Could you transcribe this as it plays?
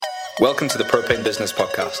Welcome to the Propane Business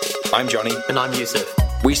Podcast. I'm Johnny. And I'm Yusuf.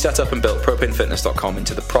 We set up and built PropaneFitness.com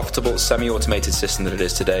into the profitable, semi-automated system that it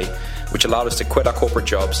is today, which allowed us to quit our corporate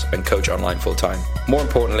jobs and coach online full-time. More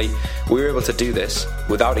importantly, we were able to do this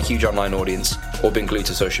without a huge online audience or being glued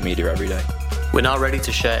to social media every day. We're now ready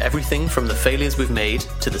to share everything from the failures we've made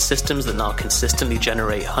to the systems that now consistently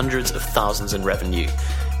generate hundreds of thousands in revenue.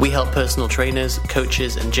 We help personal trainers,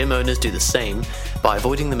 coaches, and gym owners do the same by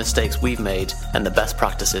avoiding the mistakes we've made and the best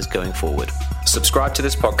practices going forward. Subscribe to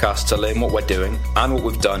this podcast to learn what we're doing and what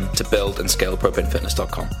we've done to build and scale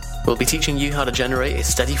PropaneFitness.com. We'll be teaching you how to generate a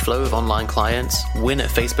steady flow of online clients, win at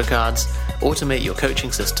Facebook ads, automate your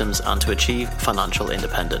coaching systems, and to achieve financial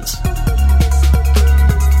independence.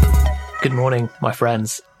 Good morning, my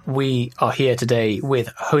friends. We are here today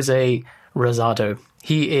with Jose Rosado.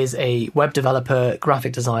 He is a web developer,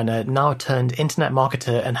 graphic designer, now turned internet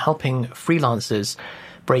marketer and helping freelancers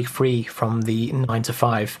break free from the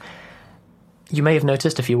 9-to-5. You may have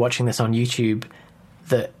noticed if you're watching this on YouTube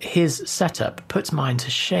that his setup puts mine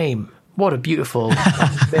to shame. What a beautiful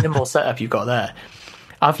minimal setup you've got there.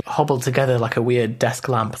 I've hobbled together like a weird desk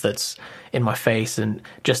lamp that's in my face, and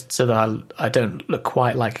just so that I don't look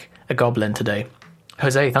quite like a goblin today.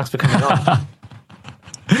 Jose, thanks for coming on.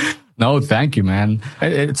 No, thank you, man.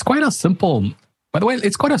 It's quite a simple, by the way,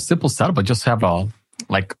 it's quite a simple setup. I just have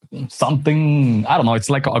something, I don't know, it's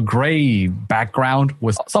like a gray background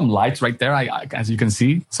with some lights right there, as you can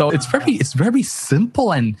see. So it's very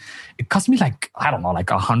simple, and it cost me like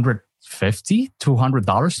 $150,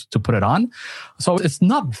 $200 to put it on. So it's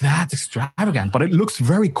not that extravagant, but it looks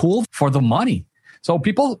very cool for the money. So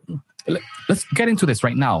people, let's get into this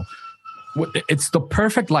right now. It's the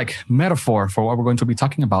perfect metaphor for what we're going to be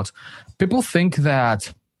talking about. People think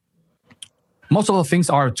that most of the things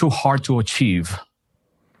are too hard to achieve.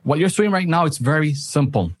 What you're doing right now, it's very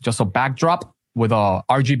simple. Just a backdrop with a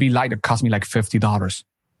RGB light that cost me like $50.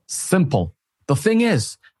 Simple. The thing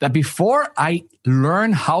is that before I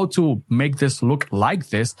learned how to make this look like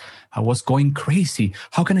this, I was going crazy.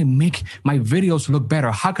 How can I make my videos look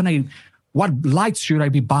better? What lights should I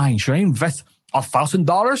be buying? Should I invest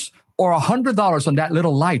 $1,000? Or $100 on that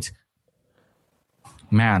little light?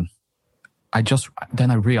 Man, then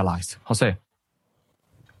I realized, Jose,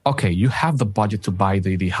 okay, you have the budget to buy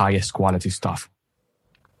the highest quality stuff.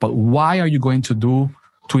 But why are you going to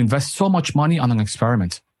invest so much money on an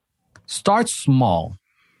experiment? Start small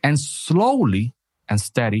and slowly and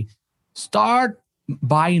steady, start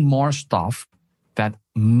buying more stuff that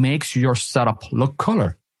makes your setup look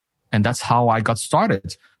cooler. And that's how I got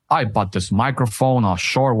started. I bought this microphone or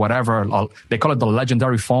Shure, whatever. They call it the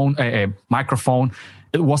legendary phone, microphone.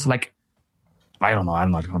 It was like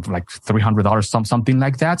 $300, something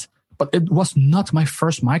like that. But it was not my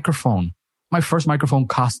first microphone. My first microphone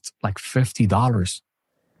cost like $50.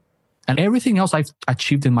 And everything else I've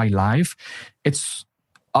achieved in my life, it's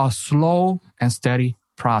a slow and steady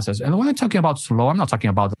process. And when I'm talking about slow, I'm not talking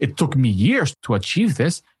about it took me years to achieve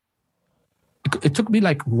this. It took me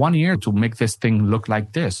like 1 year to make this thing look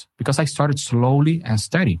like this because I started slowly and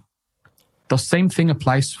steady. The same thing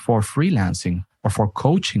applies for freelancing or for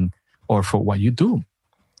coaching or for what you do,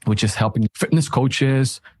 which is helping fitness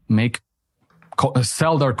coaches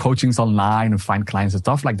sell their coachings online and find clients and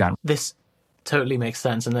stuff like that. This totally makes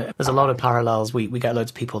sense. And there's a lot of parallels. We get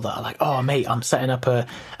loads of people that are like, oh, mate, I'm setting up a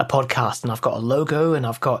podcast and I've got a logo and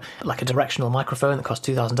I've got like a directional microphone that costs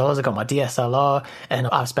 $2,000. I've got my DSLR and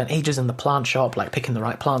I've spent ages in the plant shop, like picking the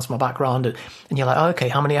right plants for my background. And you're like, oh, okay,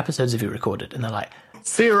 how many episodes have you recorded? And they're like,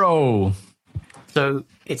 0. So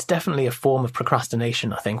it's definitely a form of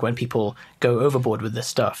procrastination, I think, when people go overboard with this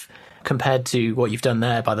stuff compared to what you've done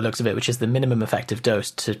there by the looks of it, which is the minimum effective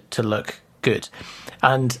dose to look good.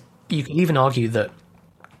 And you can even argue that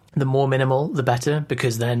the more minimal, the better,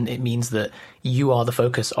 because then it means that you are the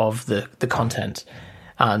focus of the content.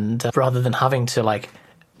 And rather than having to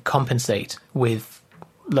compensate with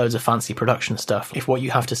loads of fancy production stuff, if what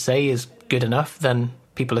you have to say is good enough, then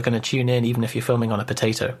people are going to tune in even if you're filming on a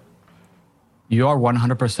potato. You are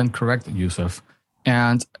 100% correct, Yusuf.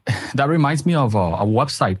 And that reminds me of a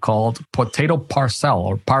website called Potato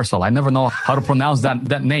Parcel. I never know how to pronounce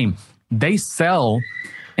that name. They sell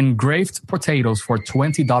engraved potatoes for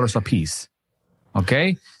 $20 a piece.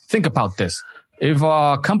 Okay? Think about this. If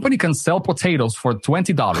a company can sell potatoes for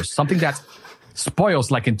 $20, something that spoils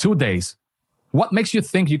in 2 days, what makes you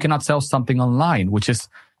think you cannot sell something online, which is,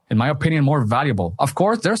 in my opinion, more valuable? Of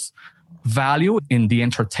course, there's value in the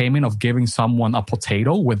entertainment of giving someone a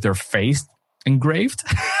potato with their face engraved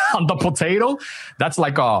on the potato. That's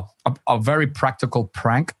like a very practical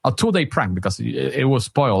prank, a 2-day prank, because it will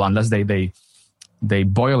spoil unless they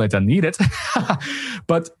boil it and eat it.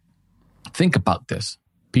 But Think about this.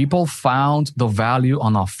 People found the value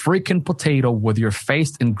on a freaking potato with your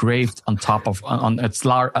face engraved on top of on its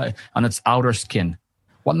outer skin.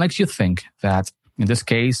 What makes you think that, in this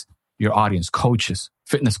case, your audience, coaches,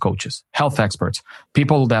 fitness coaches, health experts,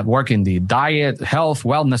 people that work in the diet, health,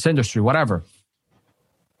 wellness industry, whatever,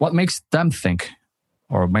 what makes them think,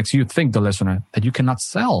 or makes you think, the listener, that you cannot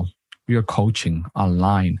sell your coaching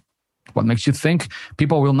online? What makes you think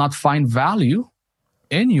people will not find value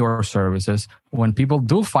in your services when people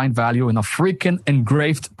do find value in a freaking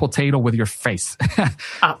engraved potato with your face?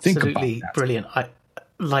 Absolutely brilliant.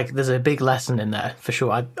 There's a big lesson in there for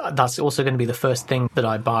sure. That's also going to be the first thing that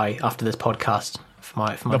I buy after this podcast for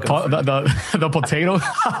my the potato.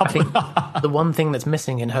 I think the one thing that's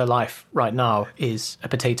missing in her life right now is a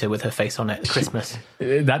potato with her face on it at Christmas.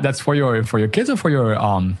 That's for your kids or for your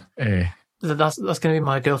That's going to be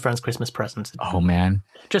my girlfriend's Christmas present. Oh man,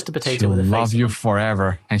 just a potato she'll with a face. Love you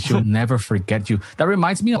forever, and she'll never forget you. That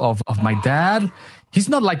reminds me of my dad. He's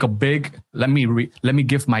not like a big. Let me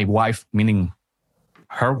give my wife, meaning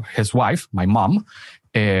his wife, my mom,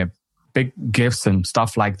 big gifts and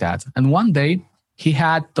stuff like that. And one day he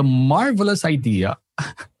had the marvelous idea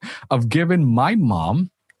of giving my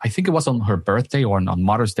mom, I think it was on her birthday or on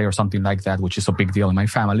Mother's Day or something like that, which is a big deal in my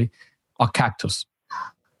family, a cactus.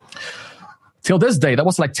 Till this day, that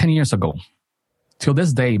was like 10 years ago. Till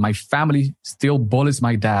this day, my family still bullies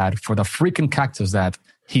my dad for the freaking cactus that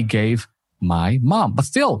he gave my mom. But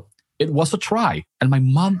still, it was a try. And my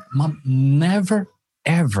mom never,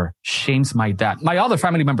 ever shames my dad. My other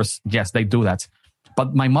family members, yes, they do that.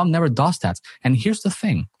 But my mom never does that. And here's the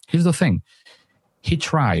thing. He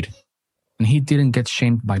tried and he didn't get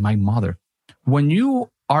shamed by my mother. When you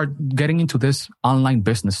are getting into this online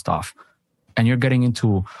business stuff, and you're getting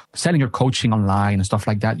into selling your coaching online and stuff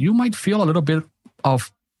like that, you might feel a little bit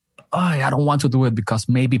of, I don't want to do it because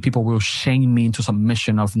maybe people will shame me into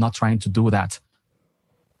submission of not trying to do that.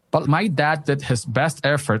 But my dad did his best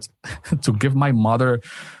effort to give my mother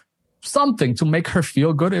something to make her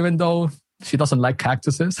feel good, even though she doesn't like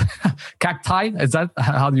cactuses. Cacti? Is that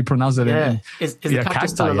how do you pronounce it? Yeah. Is the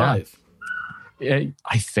cactus still alive? Yeah.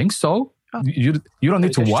 I think so. You don't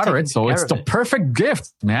need to water it, so it's the perfect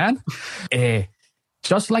gift, man.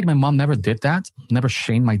 Just like my mom never did that, never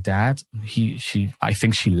shamed my dad. I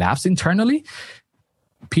think she laughs internally.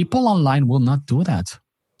 People online will not do that.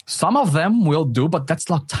 Some of them will do, but that's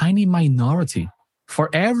like tiny minority. For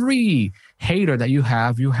every hater that you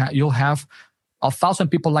have, you'll have 1,000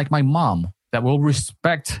 people like my mom that will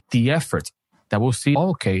respect the effort, that will see,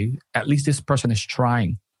 okay, at least this person is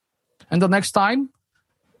trying. And the next time,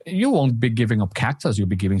 you won't be giving up cactus. You'll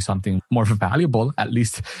be giving something more valuable, at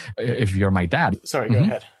least if you're my dad. Sorry, go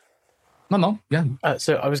ahead. No, yeah.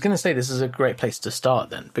 So I was going to say this is a great place to start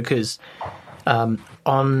then, because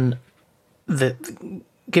on the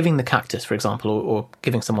giving the cactus, for example, or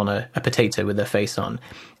giving someone a potato with their face on,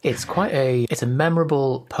 it's a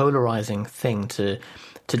memorable, polarizing thing to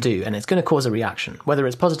do, and it's going to cause a reaction, whether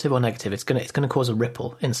it's positive or negative. It's going to cause a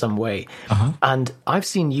ripple in some way. And I've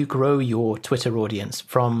seen you grow your Twitter audience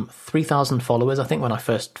from 3,000 followers, I think, when I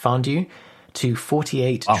first found you, to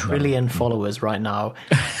 48 trillion followers right now.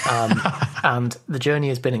 And the journey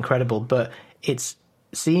has been incredible, but it's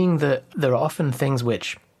seeing that there are often things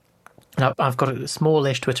which I've got a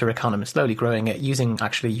smallish Twitter account. I'm slowly growing it using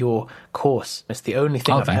actually your course. It's the only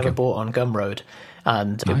thing I've ever bought on Gumroad,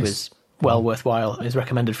 and it was well worthwhile. It was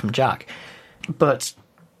recommended from Jack. But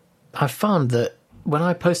I've found that when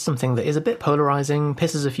I post something that is a bit polarizing,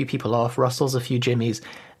 pisses a few people off, rustles a few jimmies,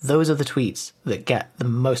 those are the tweets that get the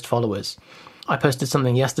most followers. I posted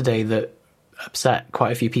something yesterday that upset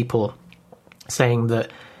quite a few people, saying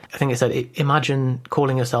that, I think it said, imagine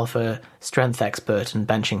calling yourself a strength expert and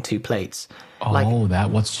benching 2 plates.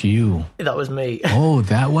 That was you. That was me.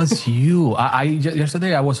 That was you.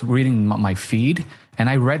 Yesterday I was reading my feed, and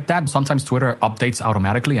I read that sometimes Twitter updates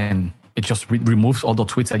automatically and it just removes all the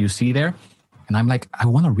tweets that you see there. And I'm like, I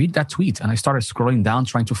want to read that tweet. And I started scrolling down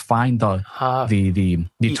trying to find the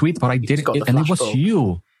tweet, but I didn't, and it was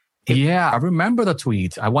you. I remember the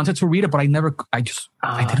tweet. I wanted to read it, but I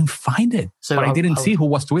didn't find it. So but I didn't see who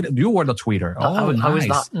was tweeting. You were the tweeter. I was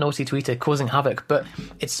that naughty tweeter causing havoc. But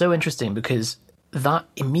it's so interesting because that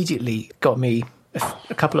immediately got me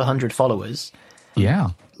a couple of hundred followers.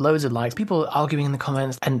 Yeah. Loads of likes, people arguing in the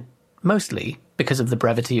comments, and mostly because of the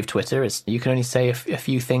brevity of Twitter. You can only say a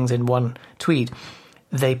few things in one tweet.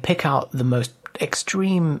 They pick out the most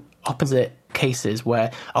extreme opposite cases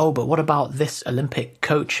where, but what about this Olympic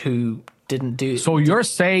coach who didn't do... So you're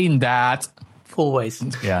saying that... Always.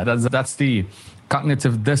 Yeah, that's the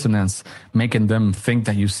cognitive dissonance, making them think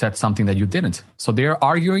that you said something that you didn't. So they're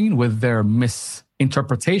arguing with their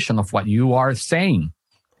misinterpretation of what you are saying.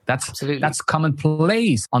 That's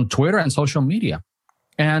commonplace on Twitter and social media.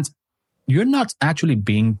 And you're not actually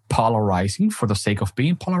being polarizing for the sake of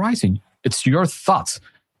being polarizing. It's your thoughts.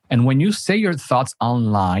 And when you say your thoughts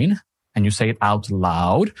online and you say it out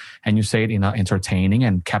loud and you say it in an entertaining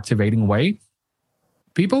and captivating way,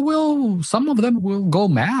 some of them will go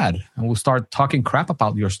mad and will start talking crap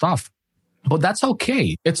about your stuff. But that's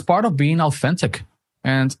okay. It's part of being authentic.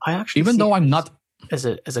 And I actually even though I'm not... As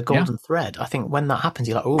a golden thread, I think when that happens,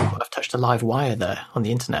 you're like, oh, I've touched a live wire there on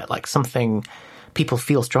the internet. Like something, people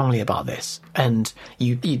feel strongly about this. And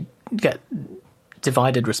you get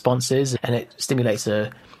divided responses and it stimulates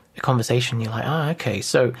a conversation. You're like, okay.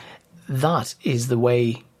 So that is the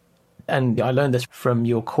way... And I learned this from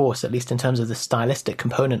your course, at least in terms of the stylistic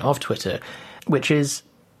component of Twitter, which is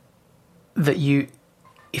that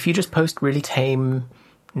if you just post really tame,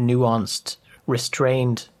 nuanced,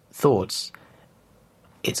 restrained thoughts,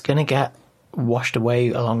 it's going to get washed away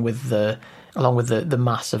along with the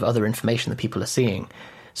mass of other information that people are seeing.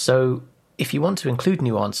 So if you want to include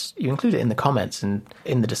nuance, you include it in the comments and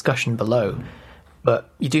in the discussion below, but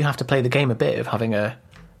you do have to play the game a bit of having a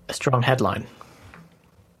strong headline.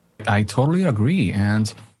 I totally agree.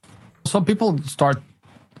 And some people start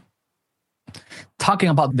talking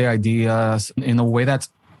about their ideas in a way that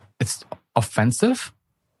it's offensive.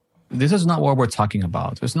 This is not what we're talking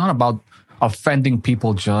about. It's not about offending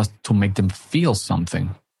people just to make them feel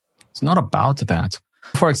something. It's not about that.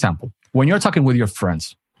 For example, when you're talking with your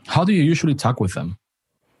friends, how do you usually talk with them?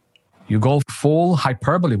 You go full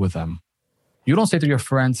hyperbole with them. You don't say to your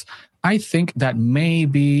friends, I think that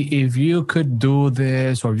maybe if you could do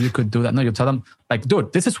this or if you could do that. No, you tell them, like,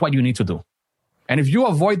 dude, this is what you need to do. And if you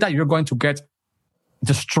avoid that, you're going to get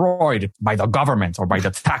destroyed by the government or by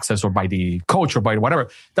the taxes or by the coach or by whatever.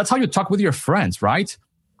 That's how you talk with your friends, right?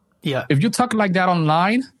 Yeah. If you talk like that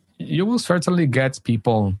online, you will certainly get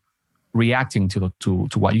people reacting to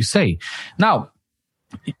what you say. Now,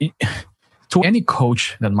 to any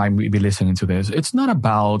coach that might be listening to this, it's not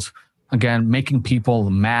about, again, making people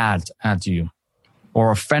mad at you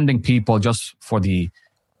or offending people just for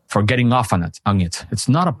getting off on it. It's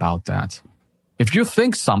not about that. If you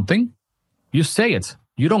think something, you say it.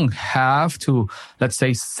 You don't have to, let's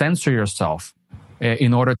say, censor yourself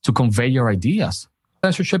in order to convey your ideas.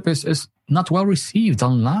 Censorship is not well received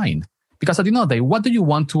online. Because at the end of the day, what do you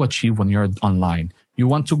want to achieve when you're online? You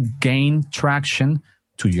want to gain traction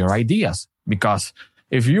to your ideas. Because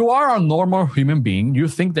if you are a normal human being, you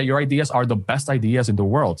think that your ideas are the best ideas in the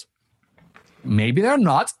world. Maybe they're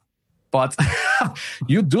not, but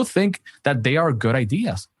you do think that they are good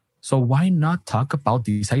ideas. So why not talk about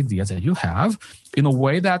these ideas that you have in a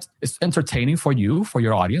way that is entertaining for you, for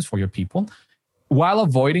your audience, for your people, while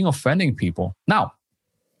avoiding offending people? Now,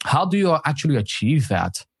 how do you actually achieve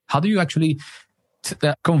that? How do you actually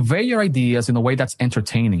convey your ideas in a way that's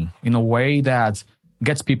entertaining, in a way that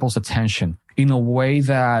gets people's attention, in a way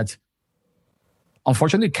that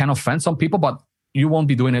unfortunately can offend some people, but you won't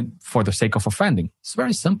be doing it for the sake of offending? It's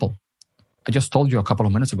very simple. I just told you a couple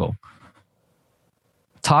of minutes ago.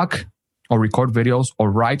 Talk or record videos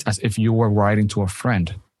or write as if you were writing to a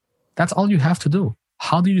friend. That's all you have to do.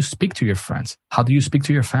 How do you speak to your friends? How do you speak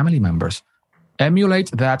to your family members?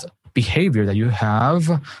 Emulate that behavior that you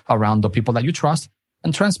have around the people that you trust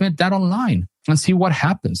and transmit that online and see what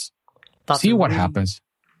happens. Happens.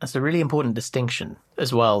 That's a really important distinction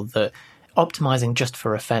as well, that optimizing just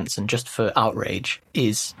for offense and just for outrage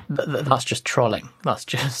that's just trolling. That's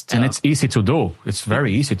just... And it's easy to do. It's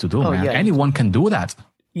very easy to do, man. Yeah. Anyone can do that.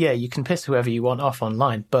 Yeah, you can piss whoever you want off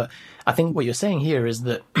online. But I think what you're saying here is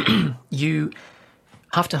that you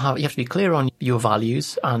have to be clear on your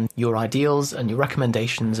values and your ideals and your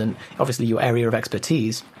recommendations and obviously your area of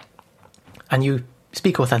expertise. And you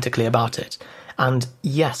speak authentically about it. And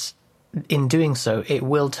yes, in doing so, it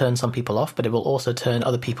will turn some people off, but it will also turn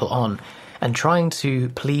other people on. And trying to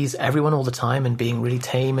please everyone all the time and being really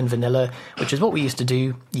tame and vanilla, which is what we used to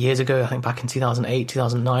do years ago, I think back in 2008,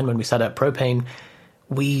 2009, when we set up Propane,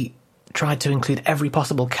 we tried to include every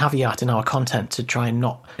possible caveat in our content to try and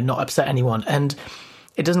not upset anyone. And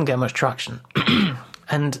it doesn't get much traction.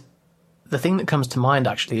 And the thing that comes to mind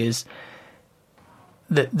actually is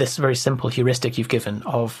that this very simple heuristic you've given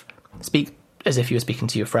of speak as if you were speaking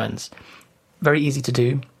to your friends. Very easy to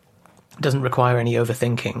do. Doesn't require any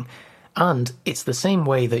overthinking. And it's the same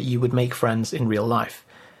way that you would make friends in real life.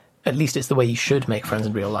 At least it's the way you should make friends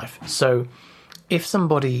in real life. So if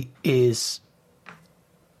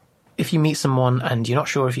if you meet someone and you're not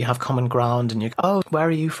sure if you have common ground and oh, where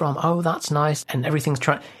are you from? Oh, that's nice. And everything's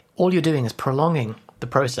all you're doing is prolonging the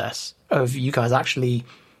process of you guys actually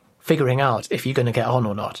figuring out if you're going to get on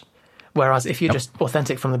or not. Whereas if you're just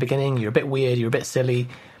authentic from the beginning, you're a bit weird, you're a bit silly,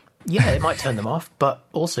 yeah, it might turn them off. But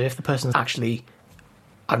also if the person's actually,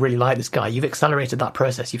 I really like this guy, you've accelerated that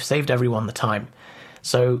process, you've saved everyone the time.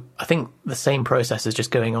 So I think the same process is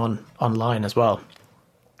just going on online as well.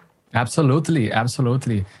 Absolutely,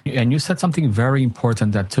 absolutely. And you said something very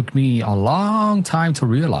important that took me a long time to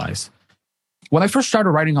realize. When I first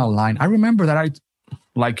started writing online, I remember that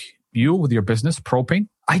like you with your business, Propane,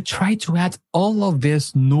 I tried to add all of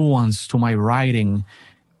this nuance to my writing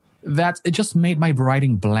that it just made my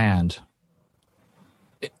writing bland.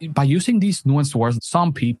 By using these nuanced words,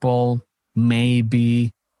 some people,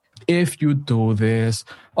 maybe, if you do this,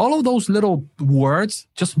 all of those little words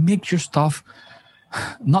just make your stuff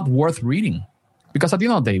not worth reading. Because at the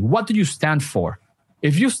end of the day, what do you stand for?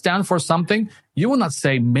 If you stand for something, you will not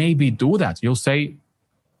say, maybe do that. You'll say,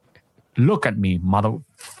 look at me, mother.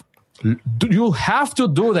 You have to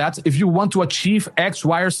do that if you want to achieve X,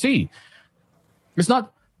 Y, or C. It's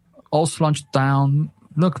not all slunched down.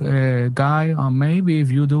 Look, guy, maybe if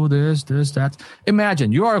you do this, that.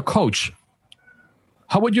 Imagine you are a coach.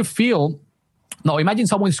 How would you feel? No, imagine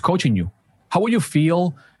someone is coaching you. How would you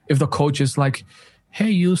feel if the coach is like, hey,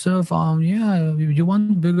 Yusuf, if you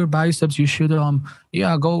want bigger biceps, you should,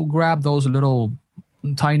 go grab those little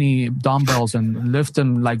tiny dumbbells and lift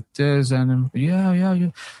them like this. And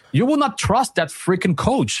you will not trust that freaking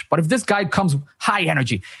coach. But if this guy comes high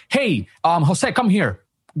energy, hey, Jose, come here.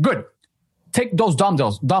 Good. Take those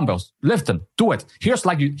dumbbells, lift them, do it. Here's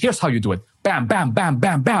how you do it. Bam, bam, bam,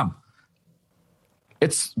 bam, bam.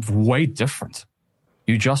 It's way different.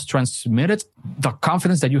 You just transmitted the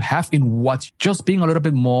confidence that you have in what, just being a little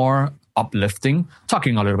bit more uplifting,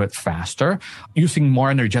 talking a little bit faster, using more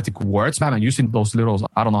energetic words, man, and using those little,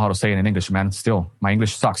 I don't know how to say it in English, man. Still, my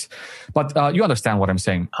English sucks. But you understand what I'm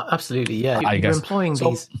saying. Absolutely, yeah. You're employing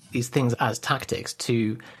these things as tactics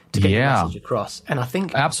to get your message across. And I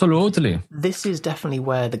think absolutely, this is definitely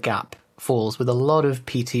where the gap falls with a lot of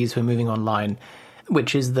PTs who are moving online,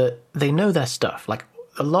 which is that they know their stuff. Like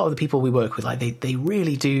a lot of the people we work with, like they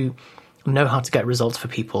really do know how to get results for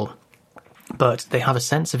people, but they have a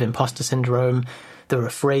sense of imposter syndrome. They're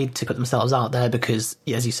afraid to put themselves out there because,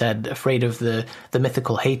 as you said, afraid of the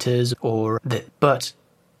mythical haters but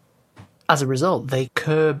as a result, they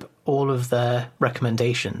curb all of their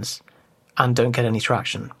recommendations and don't get any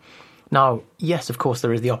traction. Now, yes, of course,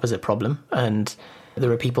 there is the opposite problem, and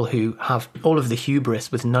there are people who have all of the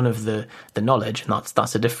hubris with none of the knowledge, and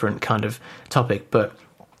that's a different kind of topic. But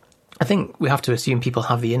I think we have to assume people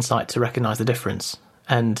have the insight to recognize the difference,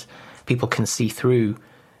 and people can see through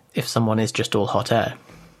if someone is just all hot air.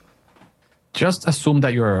 Just assume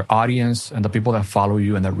that your audience and the people that follow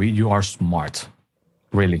you and that read you are smart.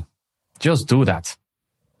 Really. Just do that.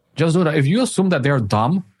 Just do that. If you assume that they're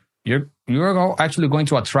dumb, you're actually going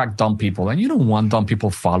to attract dumb people, and you don't want dumb people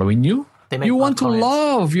following you. You want to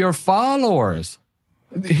love your followers.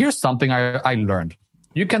 Here's something I learned.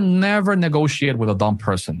 You can never negotiate with a dumb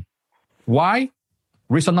person. Why?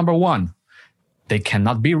 Reason number one, they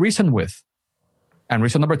cannot be reasoned with. And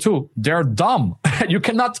reason number two, they're dumb. You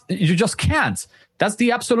just can't. That's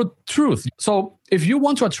the absolute truth. So if you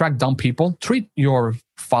want to attract dumb people, treat your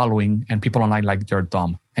following and people online like they're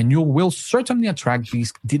dumb. And you will certainly attract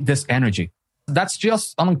this energy. That's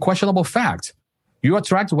just an unquestionable fact. You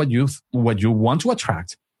attract what you want to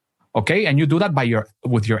attract. Okay? And you do that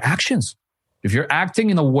with your actions. If you're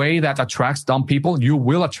acting in a way that attracts dumb people, you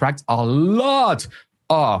will attract a lot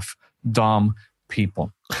of dumb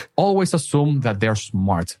people. Always assume that they're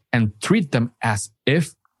smart and treat them as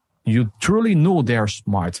if you truly knew they're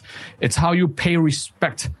smart. It's how you pay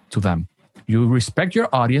respect to them. You respect your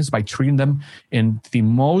audience by treating them in the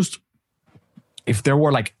most, if they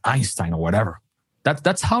were like Einstein or whatever.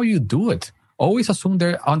 That's how you do it. Always assume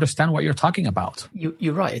they understand what you're talking about.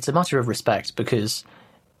 You're right. It's a matter of respect because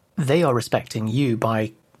they are respecting you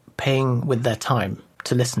by paying with their time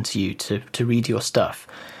to listen to you, to read your stuff.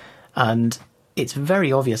 And it's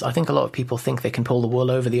very obvious. I think a lot of people think they can pull the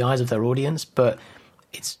wool over the eyes of their audience, but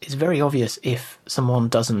it's very obvious if someone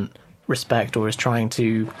doesn't respect or is trying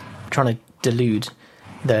to delude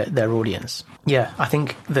their audience. Yeah, I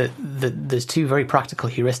think that there's two very practical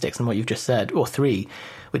heuristics in what you've just said, or three,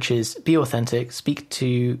 which is be authentic, speak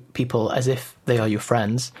to people as if they are your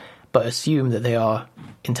friends, but assume that they are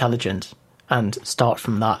intelligent and start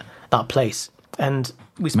from that place. And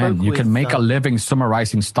we spoke Man, you with, can make a living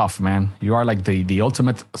summarizing stuff, man. You are like the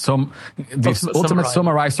ultimate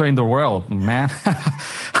summarizer in the world, man.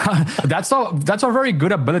 That's a very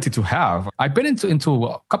good ability to have. I've been into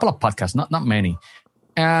a couple of podcasts, not many,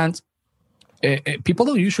 and people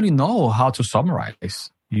don't usually know how to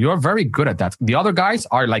summarize. You're very good at that. The other guys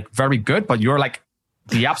are like very good, but you're like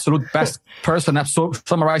the absolute best person at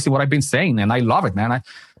summarizing what I've been saying, and I love it, man.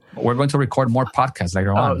 We're going to record more podcasts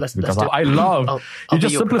later on because I love you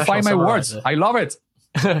just simplify my words. I love it.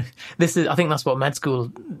 I think that's what med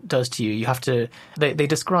school does to you. You have to. They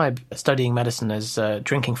describe studying medicine as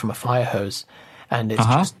drinking from a fire hose, and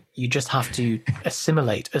it's you just have to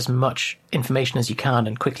assimilate as much information as you can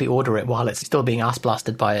and quickly order it while it's still being ass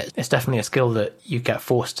blasted by it. It's definitely a skill that you get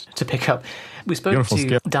forced to pick up. We spoke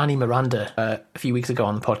to Danny Miranda a few weeks ago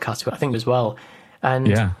on the podcast, I think as well,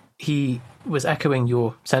 and he was echoing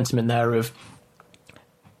your sentiment there of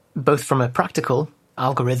both from a practical,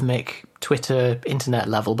 algorithmic, Twitter, internet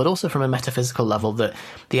level, but also from a metaphysical level, that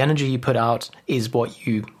the energy you put out is what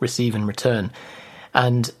you receive in return.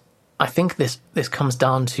 And I think this comes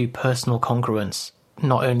down to personal congruence,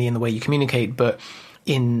 not only in the way you communicate, but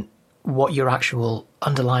in what your actual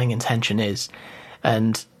underlying intention is.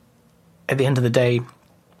 And at the end of the day,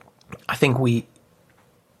 I think we're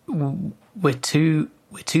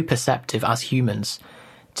too perceptive as humans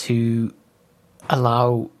to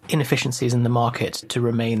allow inefficiencies in the market to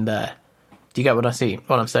remain there. Do you get what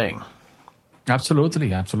I'm saying?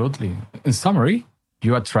 Absolutely. In summary,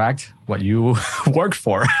 you attract what you work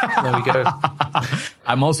for. There we go.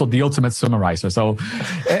 I'm also the ultimate summarizer. So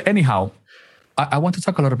anyhow, I want to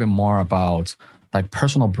talk a little bit more about like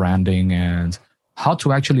personal branding and how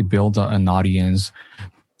to actually build an audience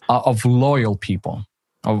of loyal people,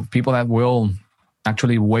 of people that will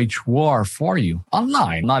actually wage war for you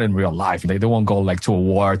online, not in real life. They won't go like to a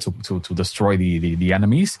war to destroy the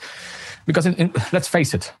enemies. Because let's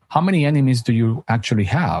face it, how many enemies do you actually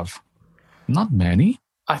have? Not many.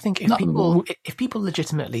 I think if people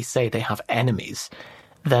legitimately say they have enemies,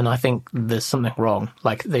 then I think there's something wrong.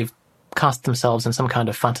 Like they've cast themselves in some kind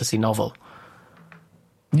of fantasy novel.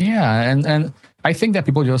 Yeah, and I think that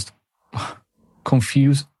people just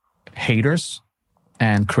confuse haters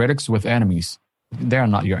and critics with enemies. They're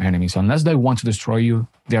not your enemies. Unless they want to destroy you,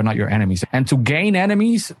 they're not your enemies. And to gain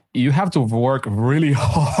enemies, you have to work really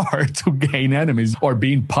hard to gain enemies, or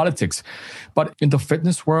be in politics. But in the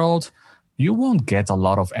fitness world, you won't get a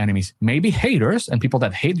lot of enemies. Maybe haters and people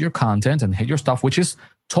that hate your content and hate your stuff, which is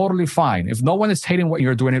totally fine. If no one is hating what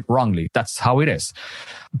you're doing it wrongly, that's how it is.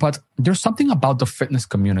 But there's something about the fitness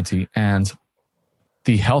community and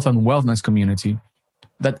the health and wellness community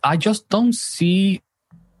that I just don't see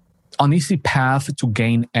an easy path to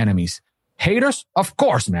gain enemies. Haters, of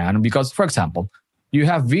course, man, because for example, you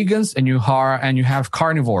have vegans and you have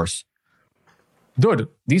carnivores. Dude,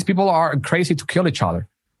 these people are crazy to kill each other.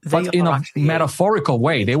 But in a metaphorical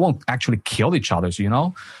way, they won't actually kill each other, you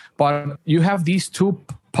know? But you have these two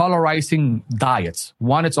polarizing diets.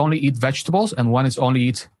 One is only eat vegetables and one is only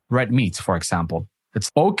eat red meat, for example. It's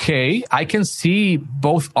okay. I can see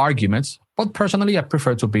both arguments, but personally, I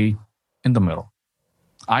prefer to be in the middle.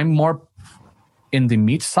 I'm more in the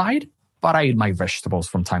meat side, but I eat my vegetables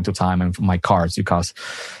from time to time and my carbs because,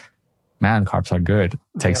 man, carbs are good.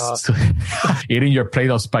 Tastes eating your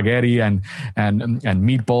plate of spaghetti and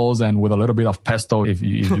meatballs and with a little bit of pesto, if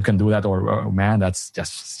you can do that, or man, that's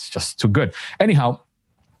just too good. Anyhow,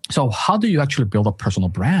 so how do you actually build a personal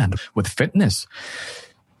brand with fitness?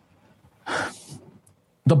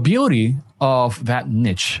 The beauty of that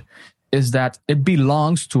niche is that it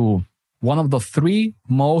belongs to one of the three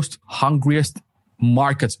most hungriest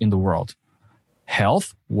markets in the world: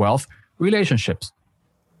 health, wealth, relationships.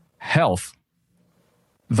 Health.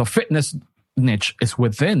 The fitness niche is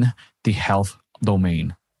within the health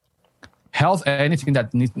domain. Health, anything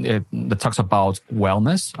that talks about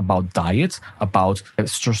wellness, about diet, about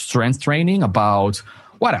strength training, about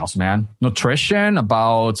what else, man? Nutrition,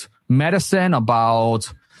 about medicine,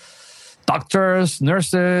 about doctors,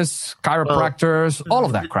 nurses, chiropractors, all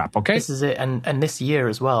of that crap, okay? This is it. And this year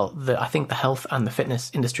as well, I think the health and the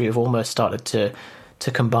fitness industry have almost started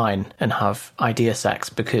to combine and have idea sex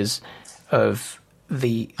because of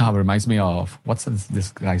the... Oh, it reminds me of, what's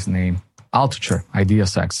this guy's name? Altucher, idea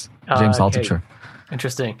sex. James Altucher.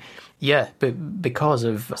 Interesting. Yeah, but because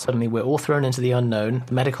of suddenly we're all thrown into the unknown,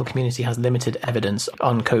 the medical community has limited evidence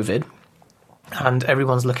on COVID, and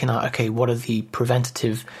everyone's looking at, okay, what are the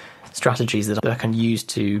preventative strategies that I can use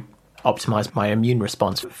to optimize my immune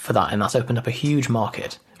response for that? And that's opened up a huge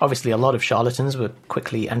market. Obviously, a lot of charlatans would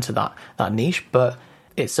quickly enter that niche, but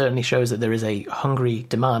it certainly shows that there is a hungry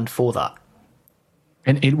demand for that.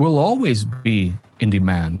 And it will always be in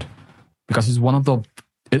demand because it's one of the,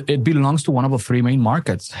 it belongs to one of the three main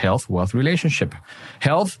markets: health, wealth, relationship.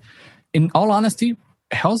 Health, in all honesty,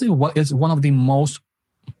 health is one of the most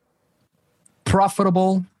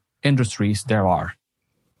profitable industries there are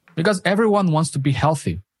because everyone wants to be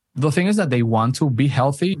healthy. The thing is that they want to be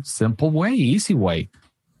healthy, simple way, easy way.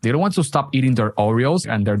 They don't want to stop eating their Oreos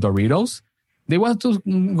and their Doritos. They want to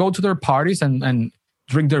go to their parties and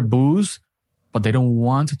drink their booze, but they don't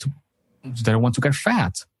want to get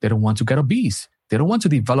fat. They don't want to get obese. They don't want to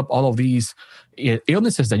develop all of these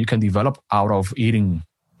illnesses that you can develop out of eating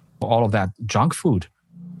all of that junk food.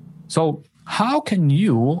 So how can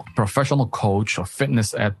you, professional coach, a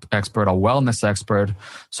fitness expert, a wellness expert,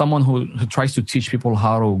 someone who tries to teach people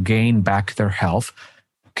how to gain back their health,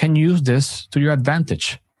 can use this to your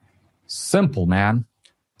advantage? Simple, man.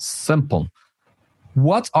 Simple.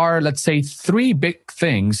 What are, let's say, 3 big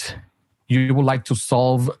things you would like to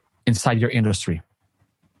solve inside your industry?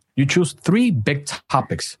 You choose 3 big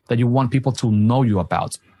topics that you want people to know you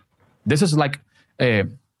about. This is like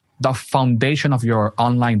the foundation of your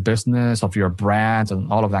online business, of your brand,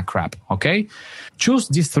 and all of that crap, okay? Choose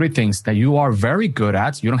these 3 things that you are very good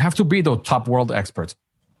at. You don't have to be the top world expert,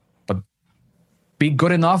 but be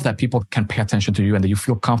good enough that people can pay attention to you and that you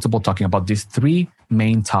feel comfortable talking about these 3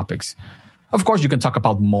 main topics. Of course, you can talk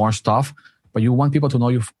about more stuff, but you want people to know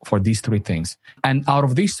you for these 3 things. And out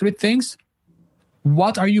of these 3 things,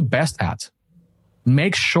 what are you best at?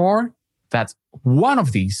 Make sure that one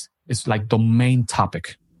of these is like the main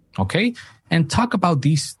topic, okay? And talk about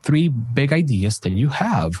these 3 big ideas that you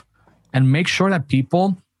have. And make sure that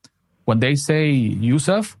people, when they say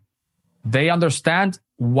Youssef, they understand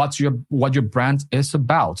what your brand is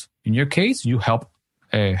about. In your case, you help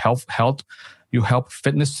you help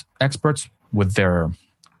fitness experts with their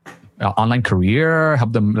online career,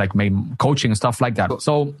 help them like make coaching and stuff like that.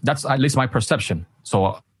 So that's at least my perception.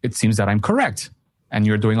 So it seems that I'm correct. And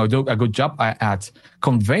you're doing a good job at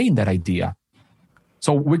conveying that idea.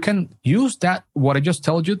 So we can use that, what I just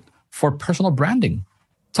told you, for personal branding.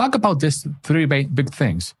 Talk about these 3 big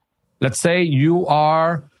things. Let's say you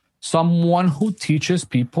are someone who teaches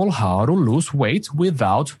people how to lose weight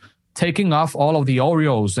without taking off all of the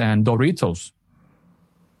Oreos and Doritos.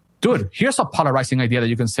 Dude, here's a polarizing idea that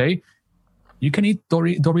you can say. You can eat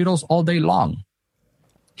Doritos all day long.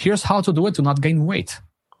 Here's how to do it to not gain weight.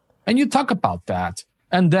 And you talk about that.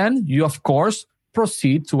 And then you, of course,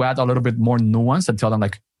 proceed to add a little bit more nuance and tell them,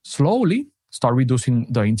 like, slowly start reducing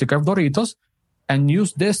the intake of Doritos and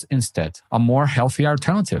use this instead, a more healthy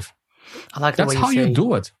alternative. I like the That's way how you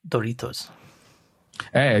do it. Doritos.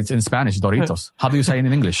 It's in Spanish, Doritos. How do you say it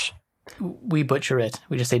in English? We butcher it.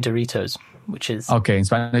 We just say Doritos, which is... Okay, in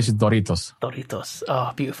Spanish it's Doritos. Doritos.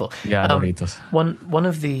 Oh, beautiful. Yeah, Doritos. One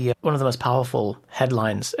of the most powerful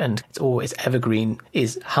headlines, and it's always evergreen,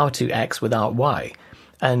 is how to X without Y.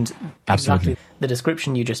 And Absolutely. Exactly the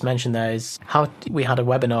description you just mentioned there is we had a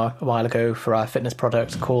webinar a while ago for our fitness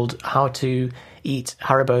product called How to Eat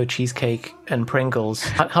Haribo Cheesecake and Pringles.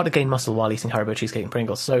 How to gain muscle while eating Haribo Cheesecake and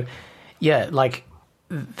Pringles. So, yeah, like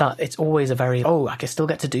that, it's always a very, I can still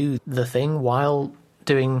get to do the thing while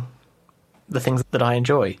doing the things that I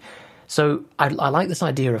enjoy. So I like this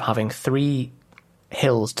idea of having 3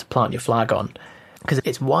 hills to plant your flag on, because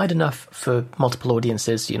it's wide enough for multiple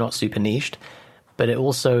audiences, so you're not super niched, but it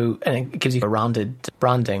also, and it gives you a rounded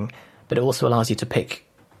branding, but it also allows you to pick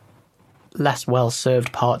less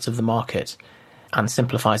well-served parts of the market and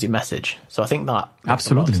simplifies your message. So I think that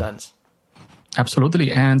makes a lot of sense.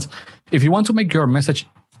 Absolutely. And if you want to make your message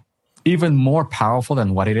even more powerful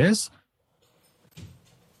than what it is,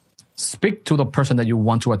 speak to the person that you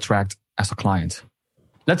want to attract as a client.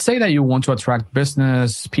 Let's say that you want to attract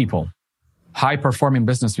business people, high-performing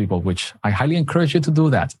business people, which I highly encourage you to do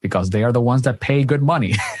that because they are the ones that pay good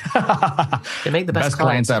money. They make the best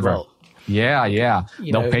clients ever. Well. Yeah.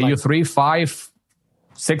 They'll pay you $3,000, $5,000,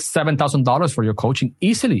 $6,000, $7,000 for your coaching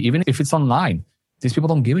easily, even if it's online. These people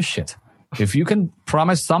don't give a shit. If you can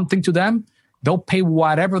promise something to them, they'll pay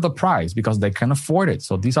whatever the price because they can afford it.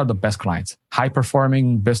 So these are the best clients,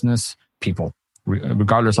 high-performing business people,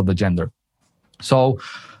 regardless of the gender. So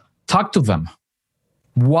talk to them.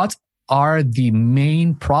 What are the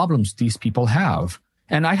main problems these people have?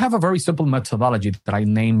 And I have a very simple methodology that I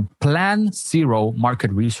name Plan Zero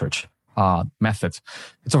Market Research method.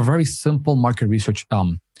 It's a very simple market research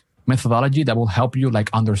methodology that will help you like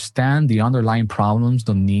understand the underlying problems,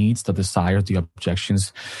 the needs, the desires, the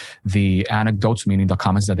objections, the anecdotes, meaning the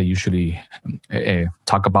comments that they usually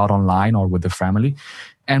talk about online or with the family.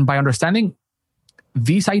 And by understanding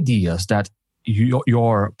these ideas that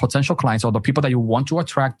your potential clients or the people that you want to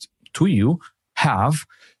attract to you have,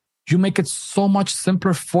 you make it so much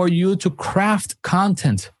simpler for you to craft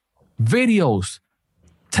content, videos,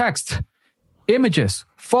 text, images,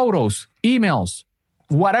 photos, emails,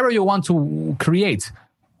 whatever you want to create,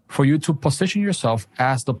 for you to position yourself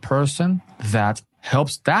as the person that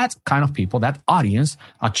helps that kind of people, that audience,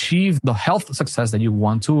 achieve the health success that you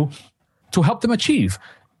want to help them achieve.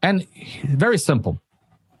 And very simple.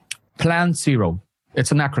 Plan Zero.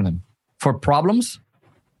 It's an acronym for problems,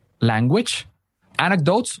 language,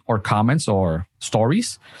 anecdotes or comments or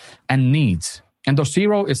stories, and needs. And the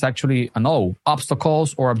zero is actually an O,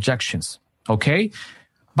 obstacles or objections. Okay?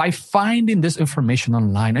 By finding this information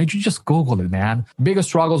online, and you just Google it, man. Biggest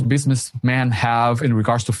struggles businessmen have in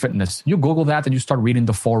regards to fitness. You Google that and you start reading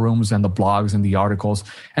the forums and the blogs and the articles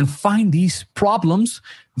and find these problems,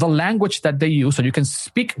 the language that they use, so you can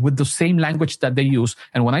speak with the same language that they use.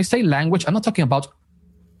 And when I say language, I'm not talking about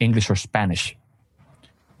English or Spanish.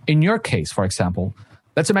 In your case, for example,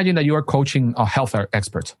 let's imagine that you are coaching a health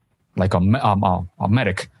expert, like a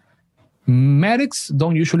medic. Medics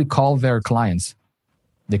don't usually call their clients.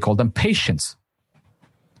 They call them patients.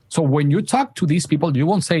 So when you talk to these people, you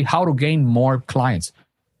won't say how to gain more clients.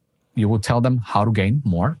 You will tell them how to gain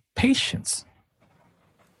more patients.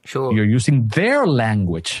 Sure. You're using their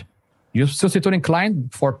language. You're substituting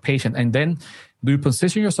client for patient. And then you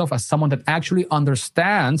position yourself as someone that actually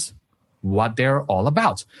understands what they're all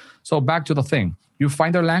about. So back to the thing. You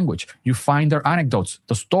find their language. You find their anecdotes,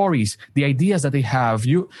 the stories, the ideas that they have.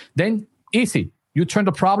 Then easy. You turn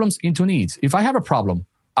the problems into needs. If I have a problem,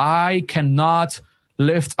 I cannot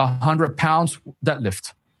lift 100 pounds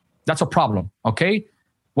deadlift. That's a problem, okay?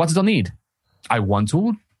 What's the need? I want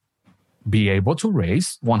to be able to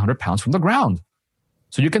raise 100 pounds from the ground.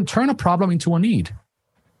 So you can turn a problem into a need.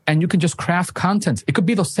 And you can just craft content. It could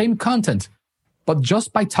be the same content, but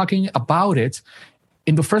just by talking about it,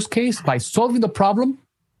 in the first case, by solving the problem,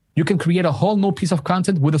 you can create a whole new piece of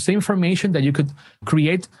content with the same information that you could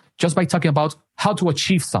create just by talking about how to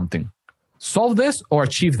achieve something. Solve this or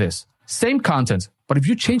achieve this. Same content. But if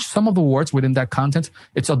you change some of the words within that content,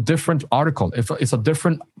 it's a different article. It's a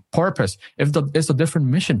different purpose. It's a different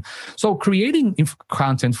mission. So creating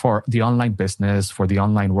content for the online business, for the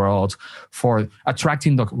online world, for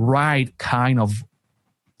attracting the right kind of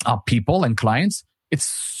people and clients, it's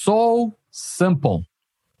so simple.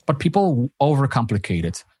 But people overcomplicate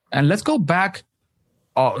it. And let's go back,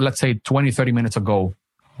 let's say 20, 30 minutes ago,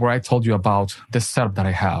 where I told you about this setup that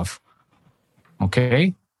I have.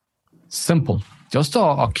 Okay? Simple. Just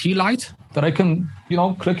a key light that I can,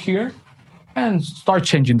 click here and start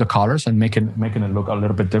changing the colors and making it look a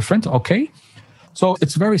little bit different. Okay? So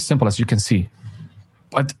it's very simple, as you can see.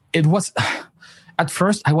 But it was, at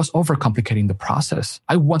first, I was overcomplicating the process.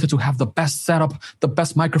 I wanted to have the best setup, the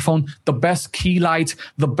best microphone, the best key light,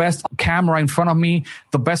 the best camera in front of me,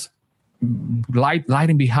 the best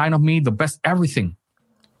lighting behind of me, the best everything.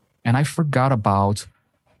 And I forgot about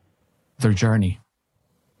their journey.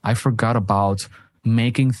 I forgot about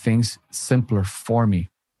making things simpler for me.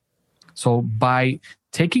 So by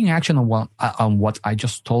taking action on what I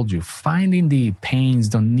just told you, finding the pains,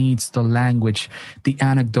 the needs, the language, the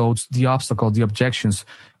anecdotes, the obstacles, the objections,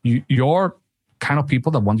 your kind of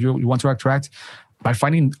people that you want to attract, by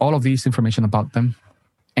finding all of these information about them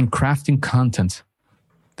and crafting content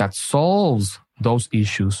that solves those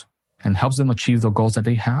issues and helps them achieve the goals that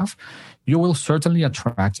they have, you will certainly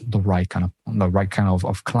attract the right kind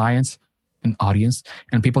of clients and audience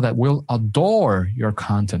and people that will adore your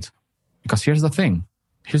content. Because here's the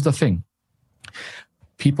thing.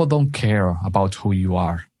 People don't care about who you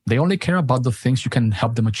are. They only care about the things you can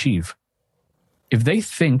help them achieve. If they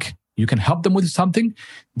think you can help them with something,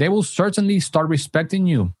 they will certainly start respecting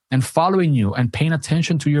you and following you and paying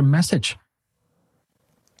attention to your message.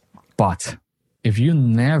 But if you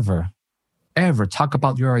never, ever talk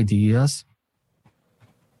about your ideas,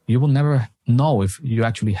 you will never know if you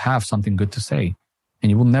actually have something good to say.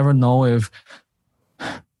 And you will never know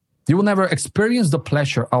you will never experience the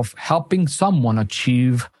pleasure of helping someone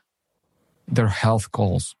achieve their health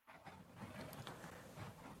goals.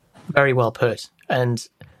 Very well put. And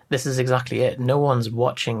this is exactly it. No one's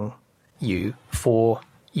watching you for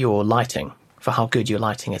your lighting, for how good your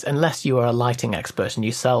lighting is, unless you are a lighting expert and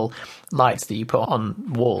you sell lights that you put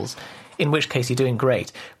on walls, in which case you're doing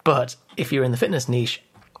great. But if you're in the fitness niche,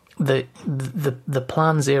 the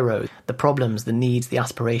plan zero, the problems, the needs, the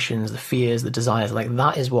aspirations, the fears, the desires, like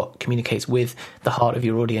that is what communicates with the heart of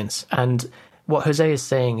your audience. And what Jose is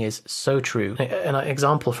saying is so true. An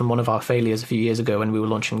example from one of our failures a few years ago when we were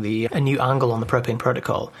launching a new angle on the Propane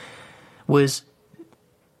Protocol was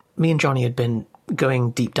me and Johnny had been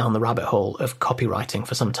going deep down the rabbit hole of copywriting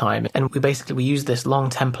for some time. And we used this long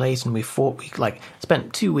template, and we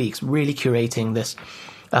spent 2 weeks really curating this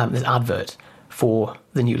advert for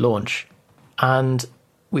the new launch. And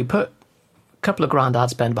we put a couple of grand ad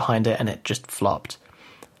spend behind it, and it just flopped.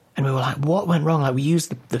 And we were like, what went wrong? Like, we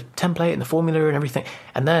used the template and the formula and everything.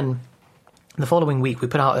 And then the following week, we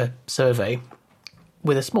put out a survey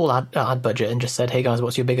with a small ad budget and just said, hey guys,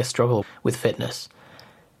 what's your biggest struggle with fitness?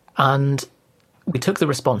 And we took the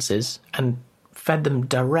responses and fed them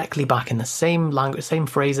directly back in the same language, same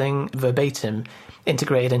phrasing, verbatim,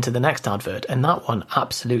 integrated into the next advert. And that one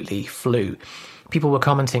absolutely flew. People were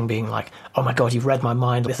commenting, being like, oh my God, you've read my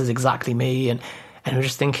mind. This is exactly me. And we're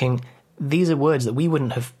just thinking, these are words that we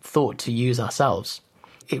wouldn't have thought to use ourselves.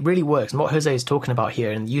 It really works. And what Jose is talking about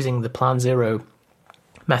here, and using the Plan Zero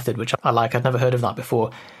method, which I like, I've never heard of that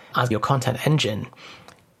before, as your content engine,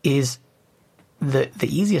 is the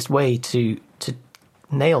easiest way to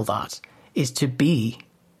nail that is to be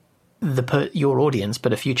your audience,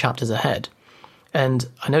 but a few chapters ahead. And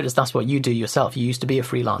I noticed that's what you do yourself. You used to be a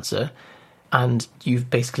freelancer, and you've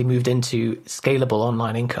basically moved into scalable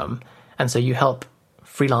online income. And so you help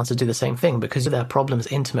freelancers do the same thing because of their problems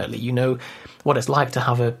intimately. You know what it's like to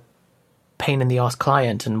have a pain in the ass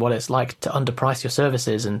client, and what it's like to underprice your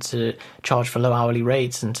services and to charge for low hourly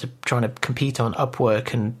rates and to trying to compete on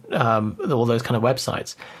Upwork and all those kind of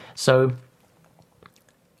websites. So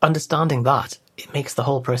understanding that, it makes the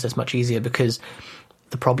whole process much easier because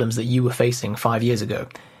the problems that you were facing 5 years ago.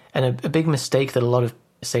 And a big mistake that a lot of,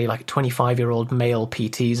 say, like 25-year-old male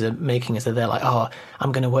PTs are making is that they're like, oh,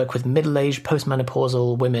 I'm going to work with middle-aged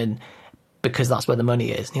postmenopausal women because that's where the money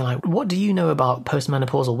is. And you're like, what do you know about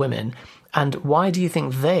postmenopausal women? And why do you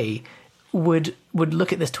think they would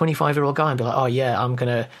look at this 25-year-old guy and be like, oh yeah, I'm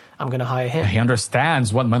gonna hire him? He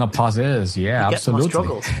understands what menopause is. Yeah, he absolutely. Gets my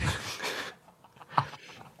struggles.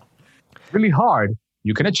 Really hard.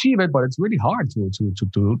 You can achieve it, but it's really hard to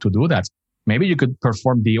do that. Maybe you could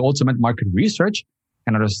perform the ultimate market research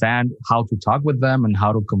and understand how to talk with them and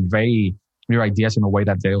how to convey your ideas in a way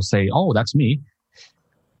that they'll say, oh, that's me.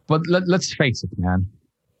 But let's face it, man.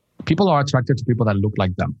 People are attracted to people that look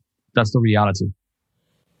like them. That's the reality.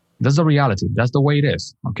 That's the reality. That's the way it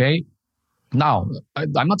is. Okay. Now,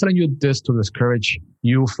 I'm not telling you this to discourage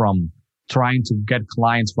you from trying to get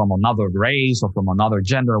clients from another race or from another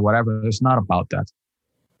gender or whatever. It's not about that.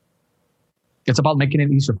 It's about making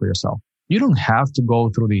it easier for yourself. You don't have to go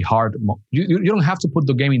through the hard mode. You don't have to put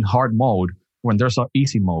the game in hard mode when there's an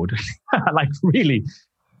easy mode. Like, really,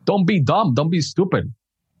 don't be dumb. Don't be stupid.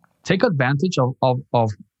 Take advantage of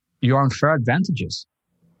your unfair advantages.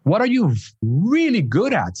 What are you really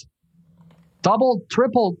good at? Double,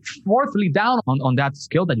 triple, fourthly down on that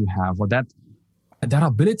skill that you have, or that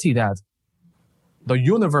ability that the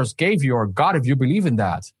universe gave you, or God, if you believe in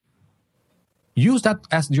that. Use that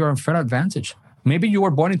as your unfair advantage. Maybe you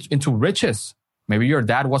were born into riches. Maybe your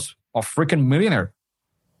dad was a freaking millionaire.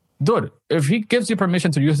 Dude, if he gives you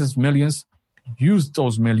permission to use his millions, use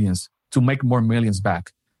those millions to make more millions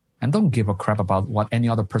back. And don't give a crap about what any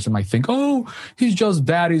other person might think. Oh, he's just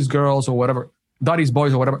daddy's girls or whatever, daddy's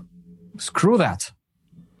boys or whatever. Screw that.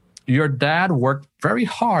 Your dad worked very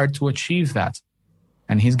hard to achieve that.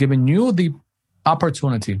 And he's given you the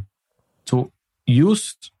opportunity to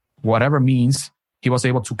use whatever means he was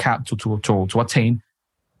able to attain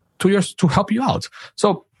to help you out.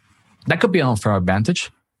 So that could be an unfair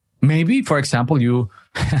advantage. Maybe, for example,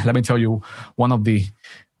 let me tell you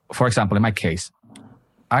for example, in my case,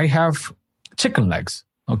 I have chicken legs,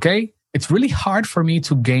 okay? It's really hard for me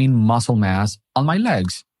to gain muscle mass on my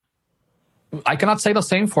legs. I cannot say the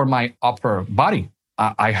same for my upper body.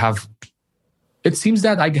 It seems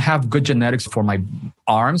that I have good genetics for my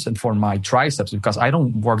arms and for my triceps because I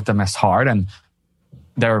don't work them as hard, and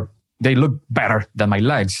they look better than my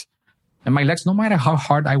legs. And my legs, no matter how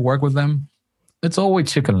hard I work with them, it's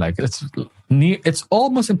always chicken leg. It's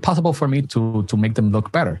almost impossible for me to make them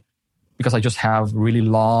look better because I just have really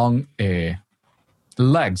long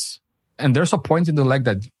legs. And there's a point in the leg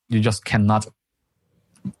that you just cannot,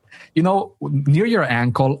 near your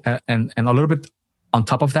ankle and a little bit on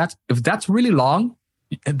top of that. If that's really long,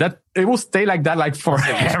 that it will stay like that like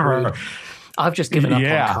forever. I've just given up on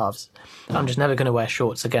calves. I'm just never going to wear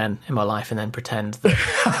shorts again in my life and then pretend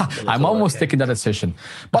that I'm almost taking that decision.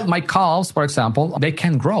 But my calves, for example, they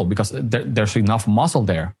can grow because there's enough muscle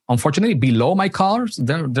there. Unfortunately, below my calves,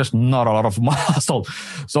 there's not a lot of muscle.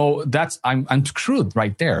 So I'm screwed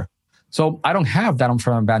right there. So I don't have that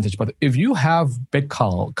unfair advantage. But if you have big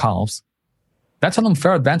calves, that's an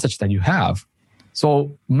unfair advantage that you have.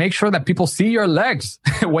 So make sure that people see your legs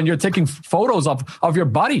when you're taking photos of your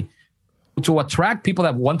body. to attract people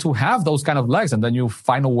that want to have those kind of legs. And then you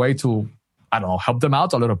find a way to, I don't know, help them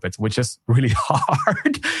out a little bit, which is really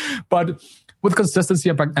hard. But with consistency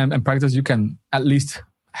and practice, you can at least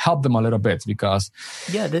help them a little bit, because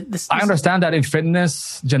I understand that in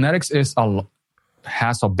fitness, genetics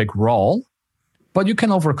has a big role, but you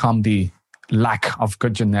can overcome the lack of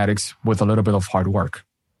good genetics with a little bit of hard work.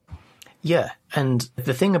 Yeah, and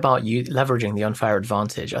the thing about you leveraging the unfair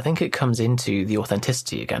advantage, I think it comes into the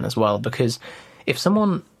authenticity again as well, because if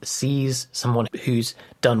someone sees someone who's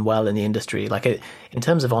done well in the industry, like in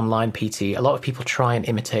terms of online PT, a lot of people try and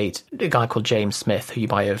imitate a guy called James Smith, who you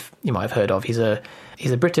might have heard of. He's a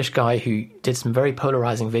British guy who did some very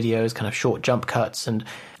polarizing videos, kind of short jump cuts, and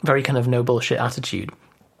very kind of no bullshit attitude.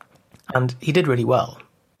 And he did really well.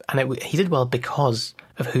 And he did well because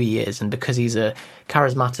of who he is and because he's a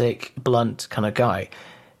charismatic, blunt kind of guy.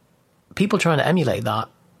 People trying to emulate that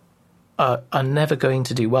are never going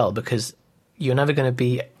to do well, because you're never going to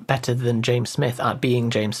be better than James Smith at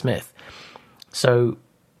being James Smith. So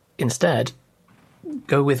instead,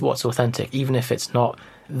 go with what's authentic, even if it's not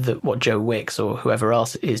what Joe Wicks or whoever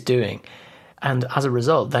else is doing. And as a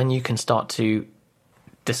result, then you can start to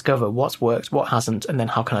discover what's worked, what hasn't, and then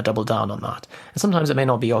how can I double down on that. And sometimes it may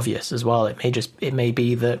not be obvious as well. It may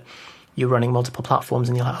be that you're running multiple platforms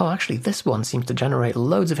and you're like, oh, actually, this one seems to generate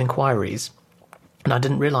loads of inquiries, and I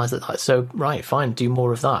didn't realize that. So, right, fine, do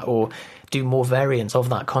more of that, or do more variants of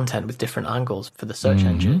that content with different angles for the search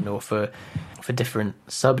engine, or for different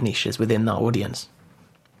sub-niches within that audience.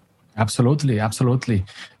 Absolutely.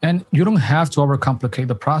 And you don't have to overcomplicate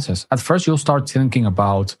the process. At first, you'll start thinking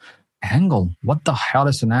about angle. What the hell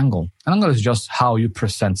is an angle? An angle is just how you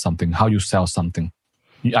present something, how you sell something.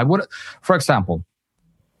 For example,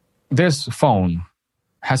 this phone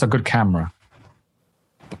has a good camera.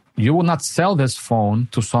 You will not sell this phone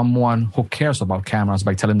to someone who cares about cameras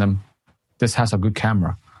by telling them this has a good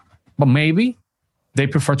camera. But maybe they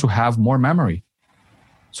prefer to have more memory.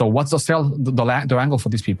 So what's the angle for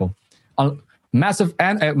these people? Massive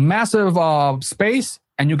space,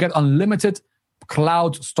 and you get unlimited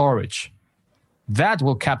cloud storage. That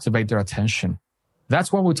will captivate their attention.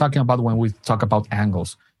 That's what we're talking about when we talk about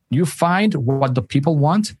angles. You find what the people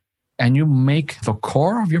want, and you make the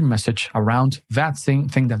core of your message around that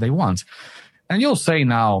thing that they want. And you'll say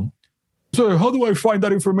now, so how do I find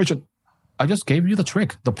that information? I just gave you the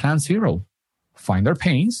trick, the plan zero. Find their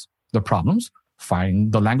pains, the problems,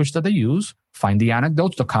 find the language that they use, find the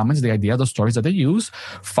anecdotes, the comments, the idea, the stories that they use,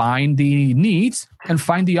 find the needs, and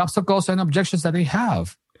find the obstacles and objections that they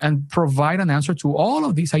have, and provide an answer to all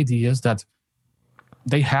of these ideas that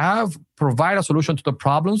they have, provide a solution to the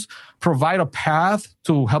problems, provide a path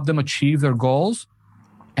to help them achieve their goals,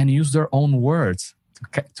 and use their own words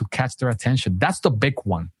to catch their attention. That's the big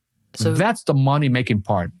one. So that's the money-making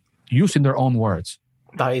part, using their own words.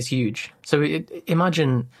 That is huge. So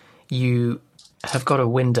imagine you have got a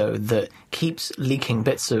window that keeps leaking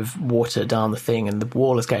bits of water down the thing, and the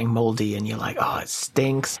wall is getting moldy, and you're like, oh, it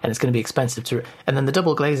stinks, and it's going to be expensive to... And then the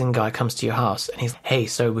double glazing guy comes to your house, and he's, hey,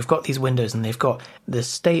 so we've got these windows, and they've got the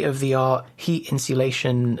state-of-the-art heat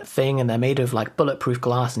insulation thing, and they're made of like bulletproof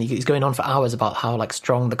glass, and he's going on for hours about how like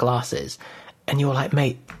strong the glass is. And you're like,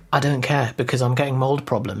 mate, I don't care, because I'm getting mold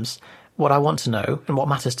problems. What I want to know, and what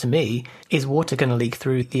matters to me, is water going to leak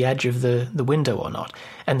through the edge of the window or not?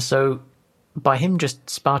 And so by him just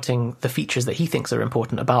spouting the features that he thinks are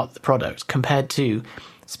important about the product, compared to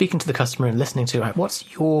speaking to the customer and listening to, right,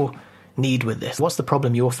 what's your need with this? What's the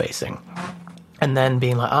problem you're facing? And then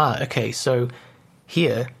being like, okay, so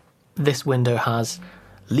here, this window has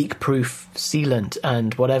leak-proof sealant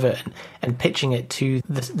and whatever, and pitching it to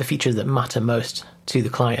the features that matter most to the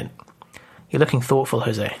client. You're looking thoughtful,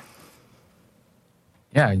 Jose.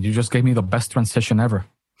 Yeah, you just gave me the best transition ever.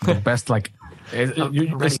 The best, like...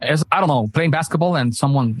 It's, I don't know, playing basketball and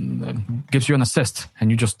someone gives you an assist and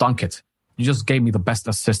you just dunk it. You just gave me the best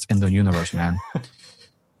assist in the universe, man.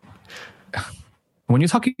 When you were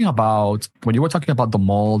talking about the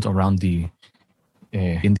mold around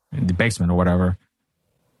in the basement or whatever,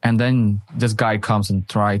 and then this guy comes and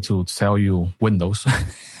try to sell you windows,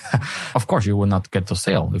 of course you will not get the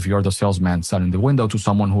sale if you're the salesman selling the window to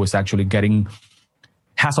someone who is actually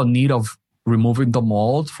has a need of removing the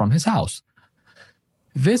mold from his house.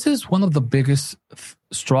 This is one of the biggest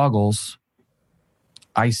struggles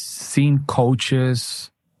I've seen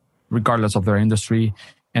coaches, regardless of their industry,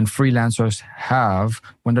 and freelancers have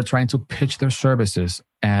when they're trying to pitch their services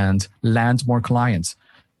and land more clients.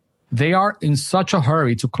 They are in such a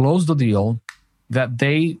hurry to close the deal that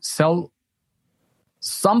they sell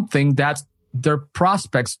something that their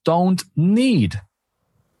prospects don't need.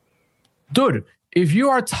 Dude, if you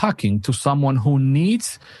are talking to someone who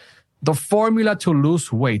needs the formula to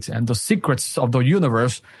lose weight and the secrets of the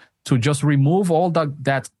universe to just remove all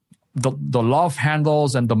the love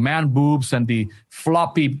handles and the man boobs and the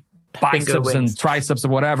floppy biceps and triceps or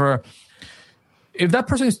whatever, if that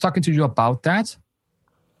person is talking to you about that,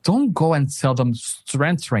 don't go and tell them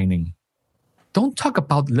strength training. Don't talk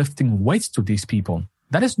about lifting weights to these people.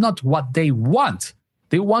 That is not what they want.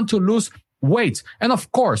 They want to lose weight. And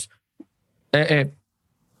of course,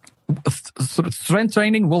 strength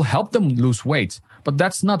training will help them lose weight, but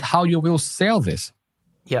that's not how you will sell this.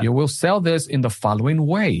 Yeah. You will sell this in the following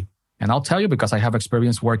way. And I'll tell you because I have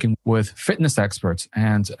experience working with fitness experts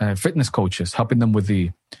and fitness coaches, helping them with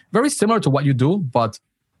very similar to what you do, but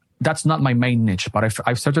that's not my main niche. But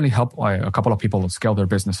I've certainly helped a couple of people scale their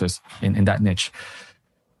businesses in that niche.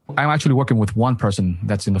 I'm actually working with one person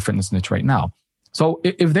that's in the fitness niche right now. So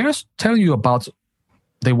if they're telling you about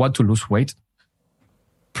they want to lose weight,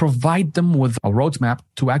 provide them with a roadmap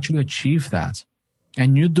to actually achieve that.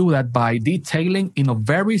 And you do that by detailing in a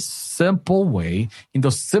very simple way, in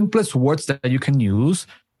the simplest words that you can use,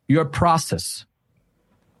 your process.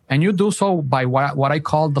 And you do so by what I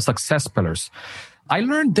call the success pillars. I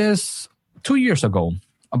learned this 2 years ago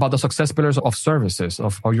about the success pillars of services,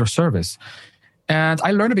 of your service. And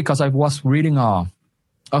I learned it because I was reading a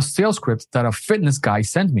sales script that a fitness guy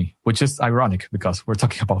sent me, which is ironic because we're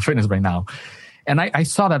talking about fitness right now. And I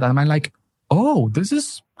saw that and I'm like, oh, this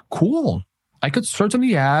is cool. I could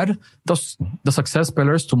certainly add the success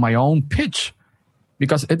pillars to my own pitch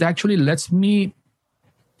because it actually lets me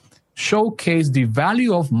showcase the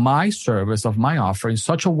value of my service, of my offer in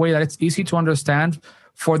such a way that it's easy to understand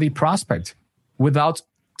for the prospect without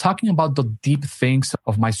talking about the deep things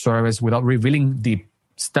of my service, without revealing the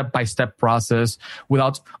step-by-step process,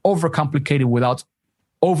 without overcomplicating, without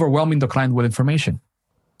overwhelming the client with information.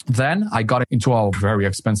 Then I got into a very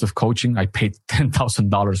expensive coaching. I paid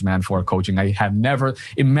 $10,000, man, for a coaching. I have never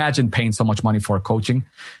imagined paying so much money for a coaching.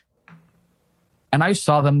 And I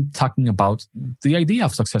saw them talking about the idea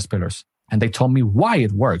of success pillars. And they told me why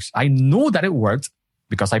it works. I knew that it worked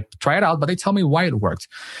because I tried it out, but they tell me why it worked.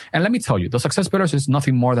 And let me tell you, the success pillars is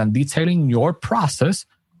nothing more than detailing your process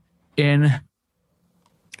in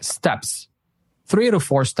steps, 3 to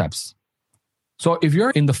 4 steps. So if you're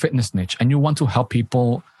in the fitness niche and you want to help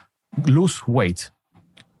people lose weight,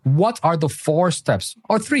 what are the 4 steps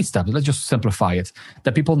or 3 steps? Let's just simplify it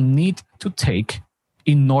that people need to take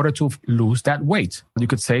in order to lose that weight. You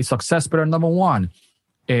could say success pillar number 1,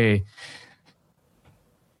 a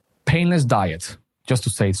painless diet, just to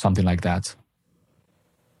say something like that.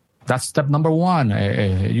 That's step number 1,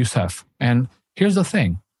 Youssef. And here's the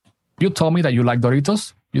thing. You told me that you like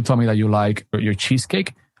Doritos. You told me that you like your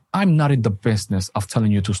cheesecake. I'm not in the business of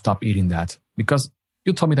telling you to stop eating that because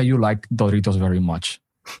you told me that you like Doritos very much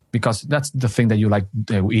because that's the thing that you like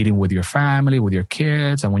eating with your family, with your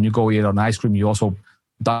kids. And when you go eat an ice cream, you also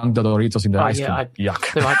dunk the Doritos in the ice cream.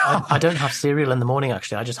 Yuck. No, I don't have cereal in the morning,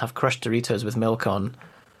 actually. I just have crushed Doritos with milk on.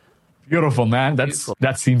 Beautiful, man.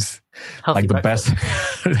 That seems healthy like the best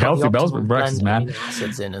healthy breakfast, man.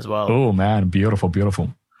 Acids in as well. Oh, man. Beautiful,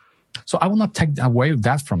 beautiful. So I will not take away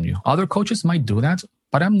that from you. Other coaches might do that,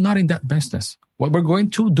 but I'm not in that business. What we're going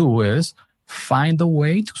to do is find a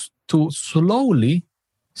way to slowly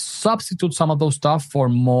substitute some of those stuff for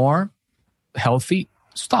more healthy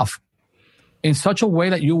stuff in such a way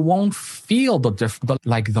that you won't feel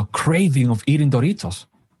the craving of eating Doritos.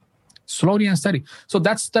 Slowly and steady. So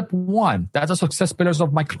that's step 1. That's the success pillars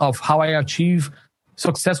of how I achieve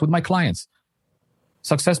success with my clients.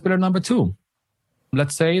 Success pillar number 2.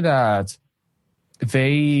 Let's say that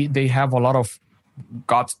they have a lot of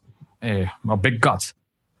gut, a big gut.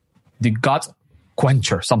 The gut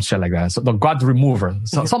quencher, some shit like that. So the gut remover,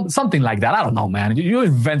 something like that. I don't know, man. You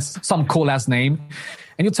invent some cool ass name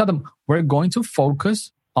and you tell them, we're going to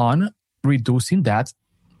focus on reducing that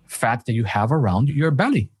fat that you have around your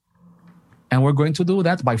belly. And we're going to do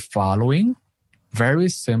that by following very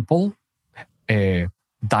simple diet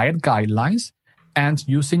guidelines and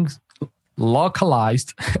using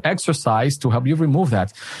localized exercise to help you remove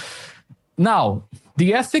that. Now,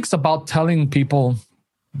 the ethics about telling people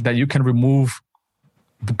that you can remove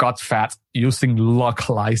gut fat using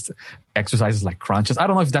localized exercises like crunches. I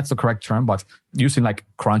don't know if that's the correct term, but using like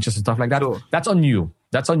crunches and stuff like that. Sure. That's on you.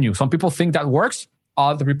 That's on you. Some people think that works.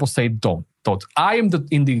 Other people say don't. I am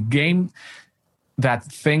in the game that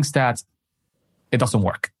thinks that it doesn't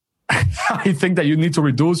work. I think that you need to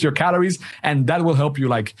reduce your calories and that will help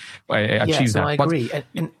you achieve that. I agree.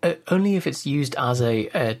 And only if it's used as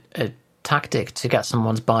a tactic to get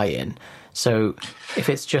someone's buy-in. So if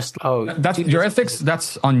it's just that's your ethics,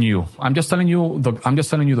 that's on you. I'm just telling you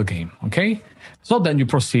the game. Okay. So then you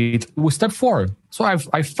proceed with step 4. So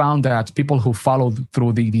I've found that people who follow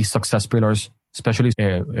through these success pillars, especially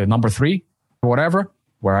number 3, whatever,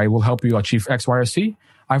 where I will help you achieve X, Y, or Z,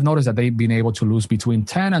 I've noticed that they've been able to lose between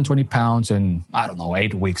 10 and 20 pounds in,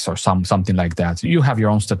 8 weeks or something like that. You have your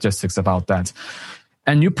own statistics about that.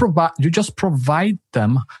 And you just provide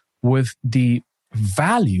them with the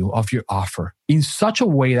value of your offer in such a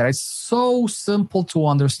way that it's so simple to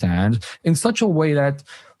understand, in such a way that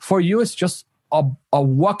for you it's just a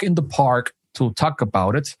walk in the park to talk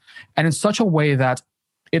about it, and in such a way that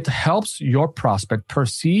it helps your prospect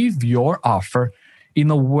perceive your offer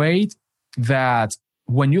in a way that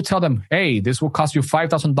when you tell them, hey, this will cost you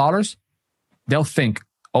 $5,000, they'll think,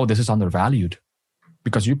 oh, this is undervalued,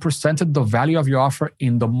 because you presented the value of your offer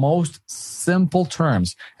in the most simple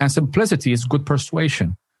terms. And simplicity is good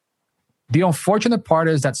persuasion. The unfortunate part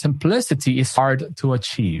is that simplicity is hard to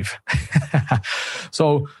achieve.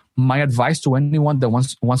 So my advice to anyone that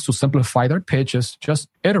wants to simplify their pitch is just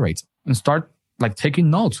iterate and start taking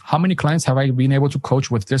notes. How many clients have I been able to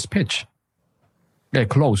coach with this pitch?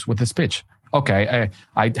 Close with this pitch. Okay,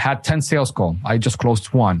 I had 10 sales calls. I just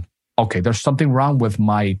closed 1. Okay, there's something wrong with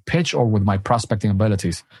my pitch or with my prospecting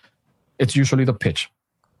abilities. It's usually the pitch.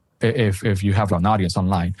 If you have an audience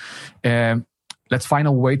online, let's find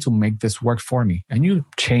a way to make this work for me. And you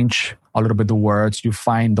change a little bit the words, you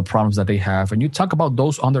find the problems that they have, and you talk about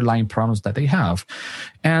those underlying problems that they have.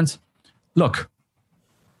 And look,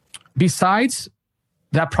 besides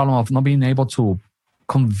that problem of not being able to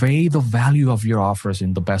convey the value of your offers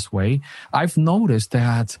in the best way, I've noticed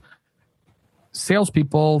that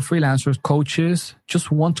salespeople, freelancers, coaches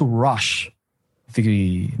just want to rush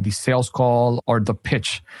the sales call or the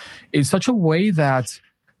pitch in such a way that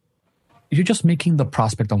you're just making the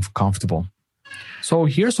prospect uncomfortable. So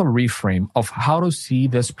here's a reframe of how to see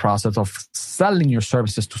this process of selling your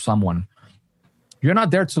services to someone. You're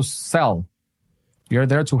not there to sell. You're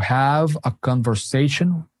there to have a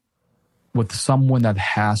conversation with someone that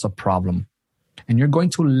has a problem. And you're going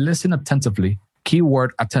to listen attentively,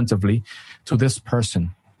 keyword attentively, to this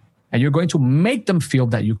person. And you're going to make them feel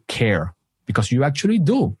that you care, because you actually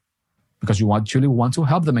do. Because you actually want to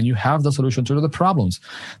help them and you have the solution to the problems.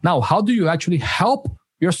 Now, how do you actually help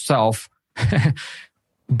yourself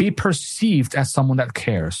be perceived as someone that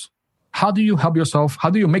cares? How do you help yourself? How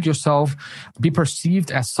do you make yourself be perceived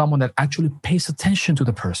as someone that actually pays attention to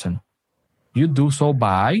the person? You do so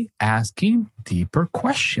by asking deeper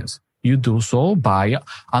questions. You do so by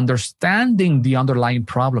understanding the underlying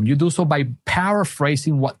problem. You do so by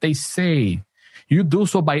paraphrasing what they say. You do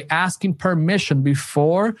so by asking permission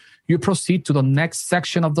before you proceed to the next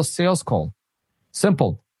section of the sales call.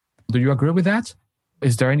 Simple. Do you agree with that?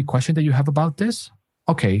 Is there any question that you have about this?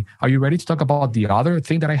 Okay. Are you ready to talk about the other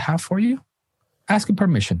thing that I have for you? Asking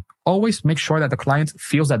permission. Always make sure that the client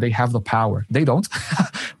feels that they have the power. They don't,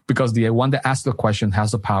 because the one that asks the question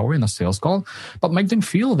has the power in a sales call, but make them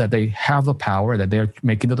feel that they have the power, that they're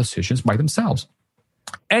making the decisions by themselves.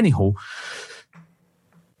 Anywho,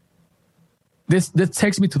 this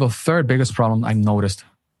takes me to the third biggest problem I noticed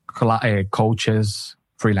coaches,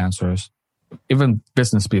 freelancers, even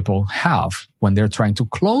business people have when they're trying to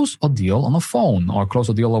close a deal on a phone or close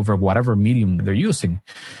a deal over whatever medium they're using.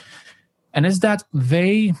 And it's that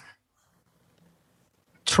they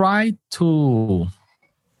try to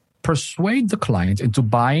persuade the client into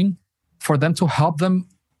buying for them to help them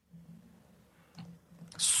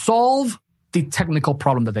solve the technical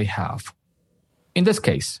problem that they have. In this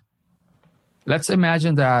case, let's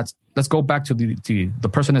imagine that, let's go back to the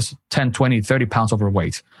person is 10, 20, 30 pounds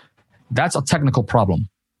overweight. That's a technical problem.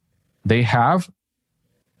 They have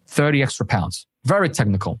 30 extra pounds. Very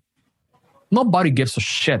technical. Nobody gives a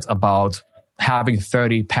shit about having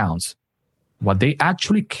 30 pounds. What they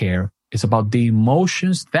actually care is about the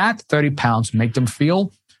emotions that 30 pounds make them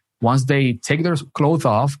feel once they take their clothes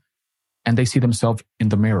off and they see themselves in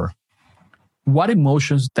the mirror. What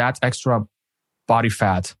emotions that extra body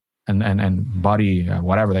fat and body,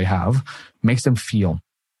 whatever they have, makes them feel.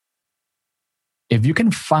 If you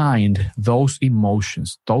can find those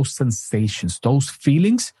emotions, those sensations, those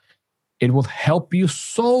feelings, it will help you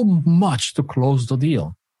so much to close the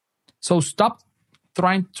deal. So stop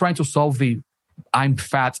trying to solve the I'm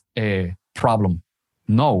fat problem.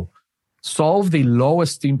 No. Solve the low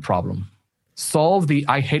esteem problem. Solve the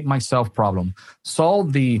I hate myself problem.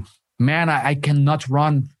 Solve the man, I cannot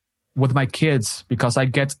run with my kids because I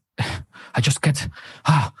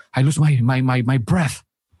lose my breath.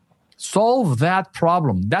 Solve that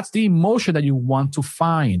problem. That's the emotion that you want to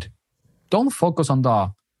find. Don't focus on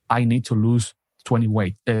I need to lose 20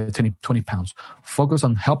 pounds. Focus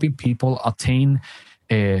on helping people attain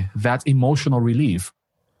that emotional relief.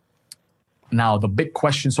 Now, the big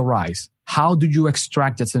questions arise. How do you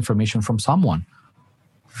extract this information from someone?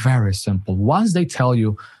 Very simple. Once they tell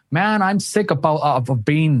you, man, I'm sick of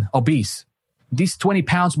being obese. These 20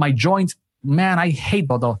 pounds, my joint, man, I hate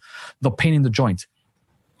the pain in the joint.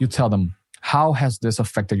 You tell them, how has this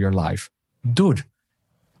affected your life? Dude,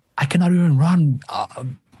 I cannot even run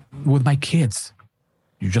with my kids.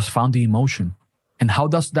 You just found the emotion. And how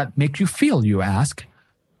does that make you feel, you ask?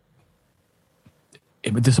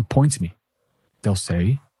 It disappoints me. They'll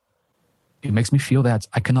say, it makes me feel that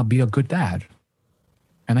I cannot be a good dad.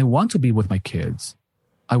 And I want to be with my kids.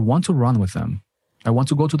 I want to run with them. I want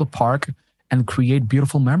to go to the park and create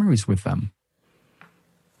beautiful memories with them.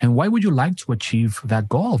 And why would you like to achieve that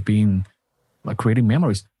goal of being like creating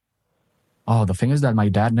memories? Oh, the thing is that my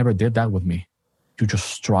dad never did that with me. You just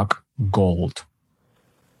struck gold.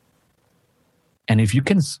 And if you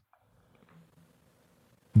can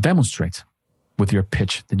demonstrate with your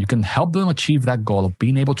pitch that you can help them achieve that goal of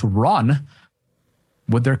being able to run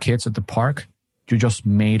with their kids at the park, you just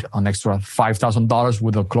made an extra $5,000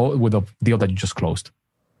 with a deal that you just closed.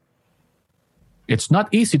 It's not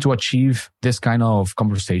easy to achieve this kind of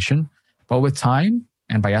conversation, but with time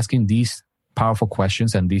and by asking these powerful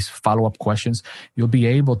questions and these follow-up questions, you'll be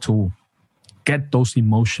able to get those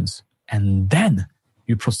emotions. And then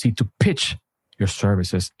you proceed to pitch your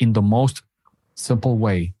services in the most simple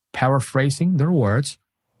way. Paraphrasing their words.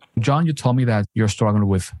 John, you told me that you're struggling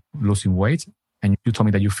with losing weight. And you told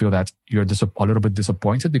me that you feel that you're a little bit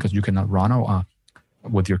disappointed because you cannot run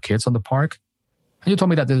with your kids on the park. And you told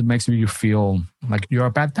me that this makes you feel like you're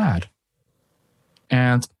a bad dad.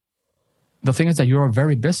 And the thing is that you're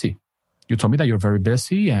very busy. You told me that you're very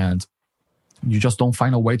busy and you just don't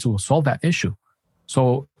find a way to solve that issue.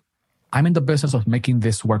 So I'm in the business of making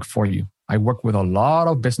this work for you. I work with a lot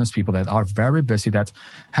of business people that are very busy, that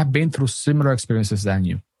have been through similar experiences than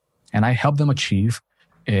you. And I help them achieve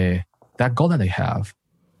that goal that they have.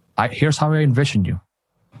 Here's how I envision you.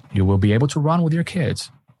 You will be able to run with your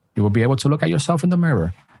kids. You will be able to look at yourself in the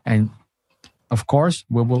mirror. And of course,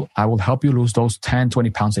 I will help you lose those 10, 20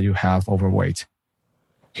 pounds that you have overweight.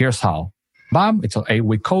 Here's how. Bam, it's an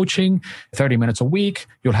 8-week coaching, 30 minutes a week.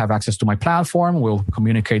 You'll have access to my platform. We'll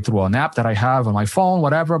communicate through an app that I have on my phone,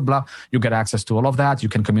 whatever, blah. You get access to all of that. You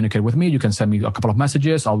can communicate with me. You can send me a couple of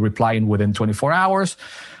messages. I'll reply within 24 hours.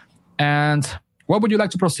 And what would you like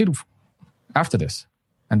to proceed after this?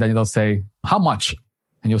 And then they'll say, how much?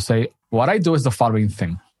 And you'll say, what I do is the following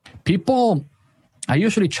thing. I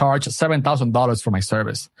usually charge $7,000 for my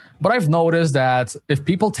service. But I've noticed that if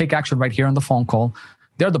people take action right here on the phone call,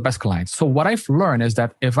 they're the best clients. So what I've learned is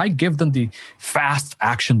that if I give them the fast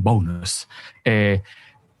action bonus, they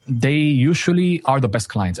usually are the best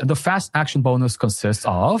clients. And the fast action bonus consists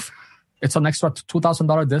of, it's an extra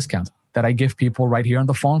 $2,000 discount that I give people right here on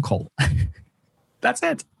the phone call. That's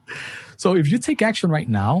it. So if you take action right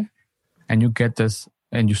now and you get this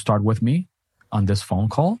and you start with me on this phone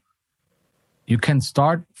call, you can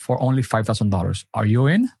start for only $5,000. Are you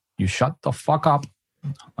in? You shut the fuck up.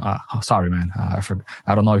 Sorry, man.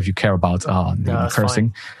 I don't know if you care about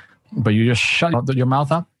cursing, but you just shut your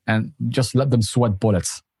mouth up and just let them sweat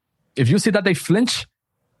bullets. If you see that they flinch,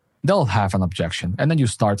 they'll have an objection. And then you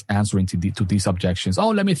start answering to these objections. Oh,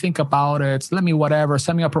 let me think about it. Let me whatever.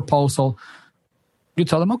 Send me a proposal. You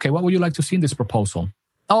tell them, okay, what would you like to see in this proposal?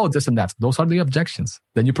 Oh, this and that. Those are the objections.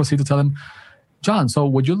 Then you proceed to tell them, John, so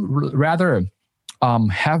would you rather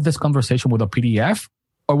have this conversation with a PDF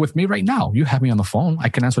or with me right now? You have me on the phone. I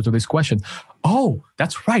can answer to this question. Oh,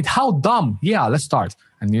 that's right. How dumb. Yeah, let's start.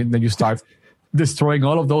 And then you start destroying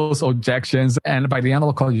all of those objections. And by the end of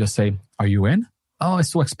the call, you just say, are you in? Oh,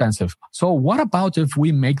 it's too expensive. So what about if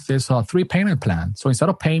we make this a 3-payment plan? So instead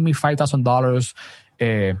of paying me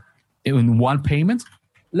 $5,000 in one payment,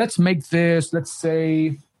 let's make this, let's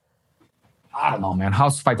say, I don't know, man.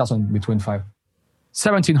 How's 5,000 between five?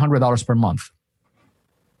 $1,700 per month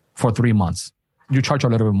for 3 months. You charge a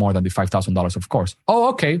little bit more than the $5,000, of course. Oh,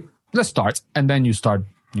 okay. Let's start. And then you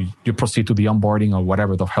proceed to the onboarding or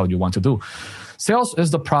whatever the hell you want to do. Sales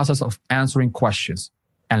is the process of answering questions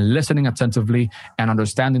and listening attentively and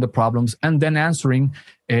understanding the problems and then answering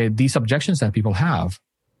these objections that people have.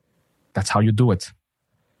 That's how you do it.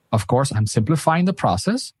 Of course, I'm simplifying the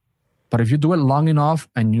process, but if you do it long enough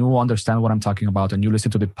and you understand what I'm talking about and you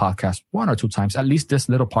listen to the podcast 1 or 2 times, at least this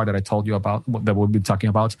little part that I told you about, that we'll be talking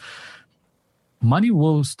about, money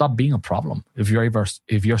will stop being a problem if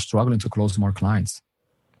you're struggling to close more clients.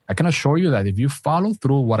 I can assure you that if you follow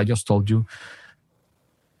through what I just told you,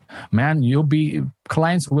 man,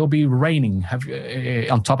 clients will be raining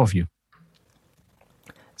on top of you.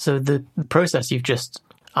 So the process you've just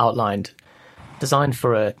outlined, designed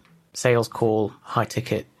for a sales call, high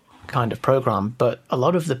ticket kind of program, but a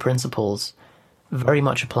lot of the principles very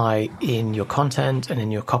much apply in your content and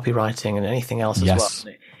in your copywriting and anything else as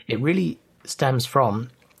well. It really stems from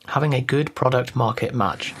having a good product market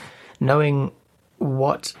match, knowing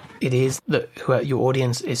what it is that your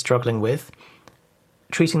audience is struggling with,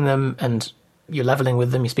 treating them, and you're leveling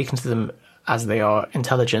with them, you're speaking to them as they are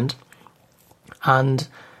intelligent, and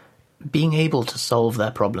being able to solve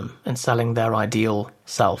their problem and selling their ideal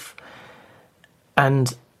self.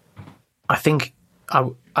 And I think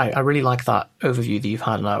I really like that overview that you've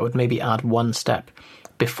had, and I would maybe add one step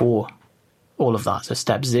before all of that, so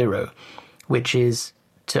step 0, which is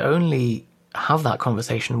to only have that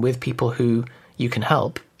conversation with people who you can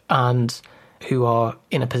help and who are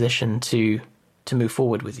in a position to move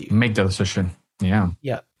forward with you. Make the decision. Yeah.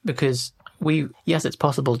 Yeah, because yes, it's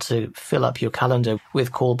possible to fill up your calendar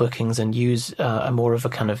with call bookings and use a more of a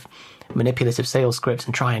kind of manipulative sales script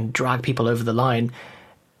and try and drag people over the line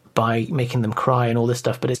by making them cry and all this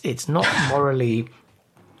stuff, but it's not morally,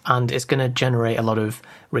 and it's going to generate a lot of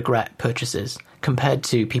regret purchases compared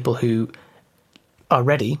to people who are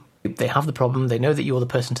ready. They have the problem. They know that you're the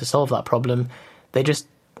person to solve that problem. They just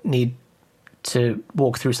need to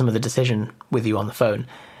walk through some of the decision with you on the phone.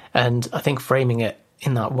 And I think framing it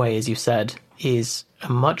in that way, as you said, is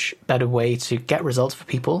a much better way to get results for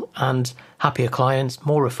people and happier clients,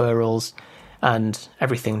 more referrals, and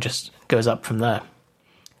everything just goes up from there.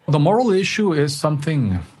 The moral issue is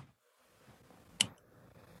something.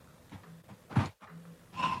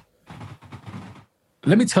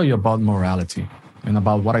 Let me tell you about morality and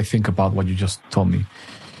about what I think about what you just told me.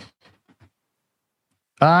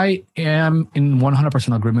 I am in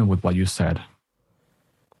 100% agreement with what you said.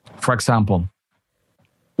 For example,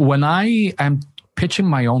 when I am pitching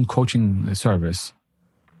my own coaching service,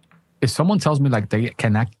 if someone tells me like they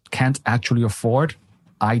can't actually afford,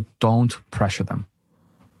 I don't pressure them.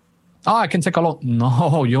 Oh, I can take a loan.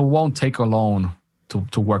 No, you won't take a loan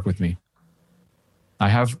to work with me. I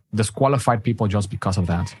have disqualified people just because of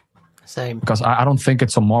that. Same. Because I don't think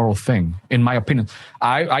it's a moral thing, in my opinion.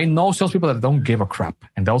 I know salespeople that don't give a crap,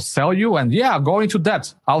 and they'll sell you and go into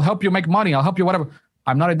debt. I'll help you make money. I'll help you whatever.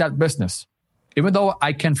 I'm not in that business. Even though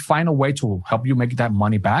I can find a way to help you make that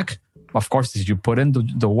money back, of course, if you put in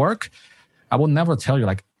the work, I will never tell you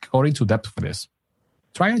like go into debt for this.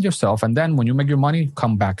 Try it yourself, and then when you make your money,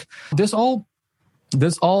 come back. This all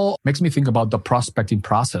makes me think about the prospecting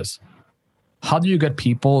process. How do you get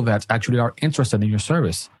people that actually are interested in your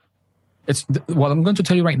service? It's what I'm going to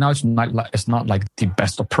tell you right now. It's not like the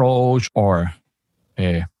best approach or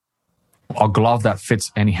a glove that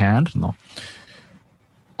fits any hand. No.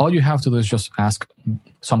 All you have to do is just ask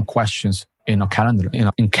some questions in a calendar,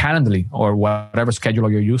 in Calendly or whatever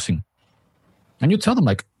scheduler you're using, and you tell them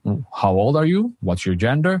like, how old are you? What's your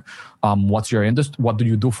gender? What's your industry? What do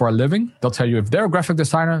you do for a living? They'll tell you if they're a graphic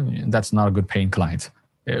designer, that's not a good paying client.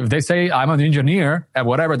 If they say I'm an engineer and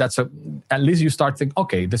whatever, at least you start thinking,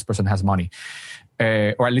 okay, this person has money.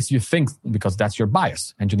 Or at least you think, because that's your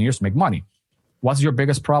bias. Engineers make money. What's your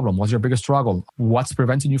biggest problem? What's your biggest struggle? What's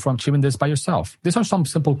preventing you from achieving this by yourself? These are some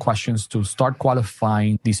simple questions to start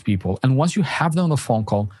qualifying these people. And once you have them on a phone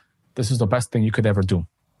call, this is the best thing you could ever do.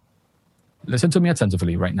 Listen to me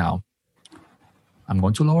attentively right now. I'm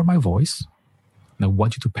going to lower my voice, and I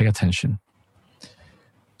want you to pay attention.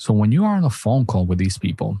 So when you are on a phone call with these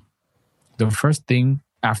people, the first thing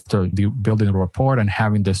after building a rapport and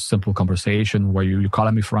having this simple conversation where you're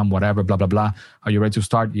calling me from whatever, blah, blah, blah. Are you ready to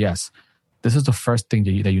start? Yes. This is the first thing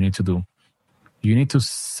that you need to do. You need to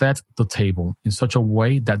set the table in such a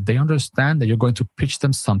way that they understand that you're going to pitch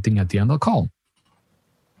them something at the end of the call.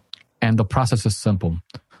 And the process is simple.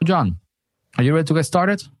 John, are you ready to get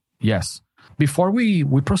started? Yes. Before we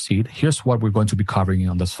proceed, here's what we're going to be covering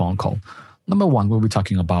on this phone call. Number one, we'll be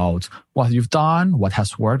talking about what you've done, what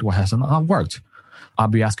has worked, what hasn't worked. I'll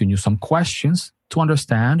be asking you some questions to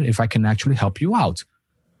understand if I can actually help you out.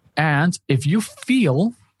 And if you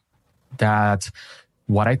feel that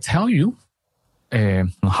what I tell you,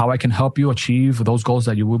 how I can help you achieve those goals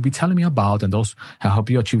that you will be telling me about, and those help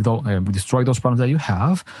you achieve destroy those problems that you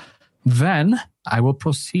have, then I will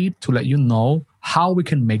proceed to let you know how we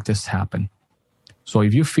can make this happen. So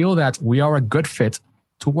if you feel that we are a good fit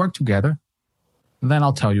to work together, then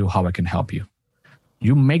I'll tell you how I can help you.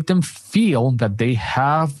 You make them feel that they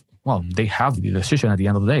have the decision at the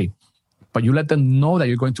end of the day, but you let them know that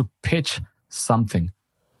you're going to pitch something.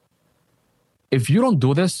 If you don't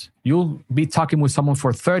do this, you'll be talking with someone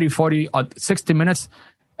for 30, 40, 60 minutes,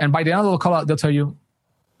 And by the end of the call, they'll tell you,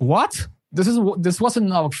 what? This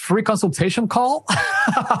wasn't a free consultation call?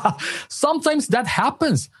 Sometimes that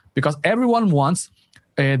happens because everyone wants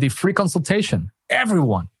the free consultation.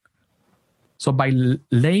 Everyone. So by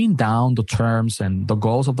laying down the terms and the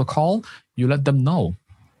goals of the call, you let them know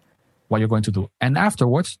what you're going to do. And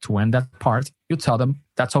afterwards, to end that part, you tell them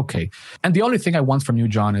that's okay. And the only thing I want from you,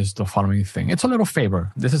 John, is the following thing. It's a little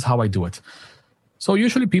favor. This is how I do it. So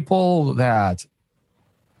usually people that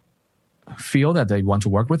feel that they want to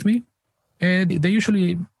work with me, and they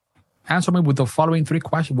usually answer me with the following three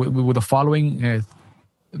questions, with the following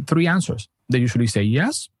three answers. They usually say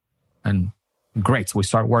yes, and great, we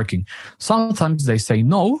start working. Sometimes they say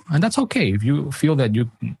no, and that's okay. If you feel that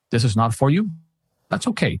this is not for you, that's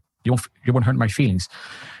okay. You won't hurt my feelings.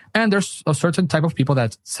 And there's a certain type of people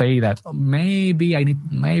that say that maybe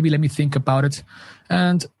let me think about it.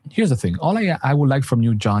 And here's the thing. All I would like from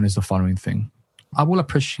you, John, is the following thing. I will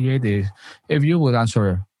appreciate it if you would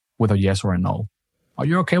answer with a yes or a no. Are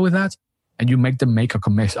you okay with that? And you make them make a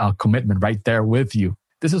commitment right there with you.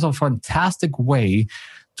 This is a fantastic way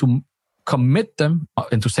to commit them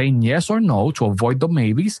into saying yes or no, to avoid the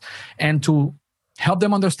maybes, and to help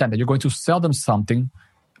them understand that you're going to sell them something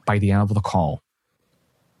by the end of the call.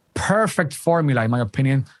 Perfect formula, in my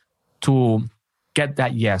opinion, to get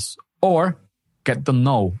that yes or get the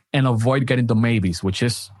no and avoid getting the maybes, which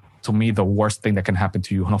is, to me, the worst thing that can happen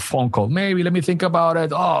to you on a phone call. Maybe, let me think about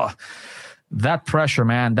it. Oh, that pressure,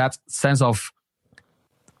 man, that sense of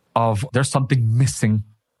there's something missing.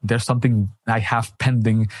 There's something I have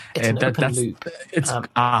pending. It's an open loop. It's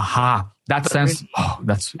that sense. Really,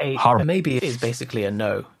 that's horrible. Maybe it is basically a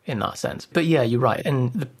no in that sense. But yeah, you're right.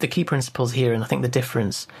 And the key principles here, and I think the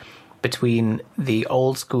difference between the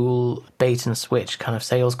old school bait and switch kind of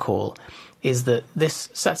sales call is that this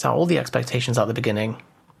sets out all the expectations at the beginning.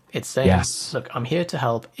 It's saying, yes, look, I'm here to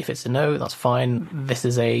help. If it's a no, that's fine.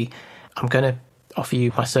 I'm going to offer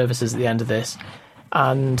you my services at the end of this.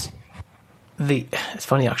 And it's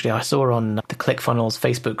funny, actually, I saw on the ClickFunnels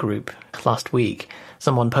Facebook group last week,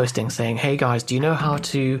 someone posting saying, hey guys, do you know how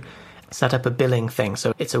to set up a billing thing?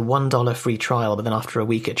 So it's a $1 free trial, but then after a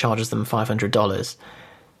week it charges them $500.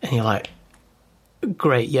 And you're like,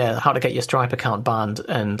 great, yeah, how to get your Stripe account banned.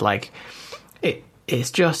 And like,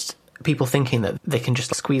 it's just people thinking that they can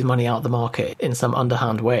just squeeze money out of the market in some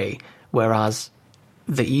underhand way, whereas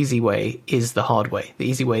the easy way is the hard way. The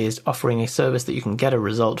easy way is offering a service that you can get a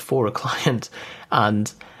result for a client,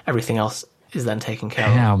 and everything else is then taken care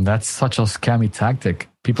of. Damn, that's such a scammy tactic.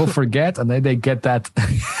 People forget, and then they get that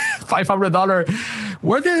 $500.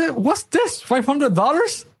 What's this?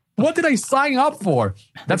 $500? What did I sign up for?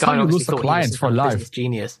 That's how you lose the clients for life.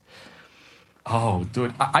 Genius. Oh,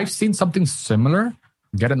 dude, I've seen something similar.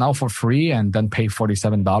 Get it now for free and then pay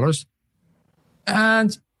 $47.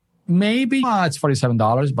 And maybe it's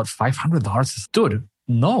 $47, but $500 is, dude,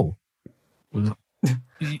 no.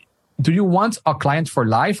 Do you want a client for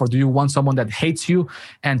life, or do you want someone that hates you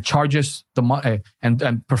and charges the money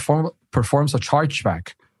and performs a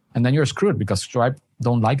chargeback? And then you're screwed because Stripe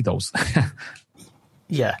don't like those.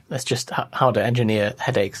 Yeah, that's just how to engineer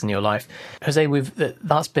headaches in your life. Jose,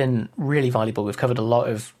 that's been really valuable. We've covered a lot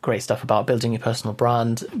of great stuff about building your personal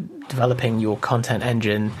brand, developing your content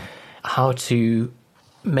engine, how to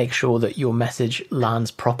make sure that your message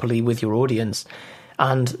lands properly with your audience,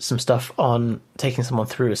 and some stuff on taking someone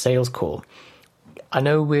through a sales call. I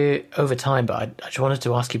know we're over time, but I just wanted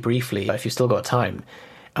to ask you briefly, if you've still got time,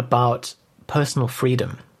 about personal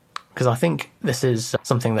freedom, because I think this is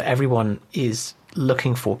something that everyone is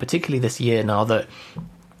looking for, particularly this year now that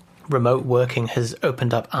remote working has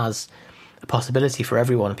opened up as a possibility for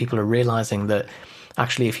everyone. People are realizing that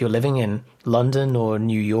actually, if you're living in London or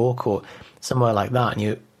New York or somewhere like that, and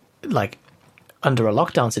you're like under a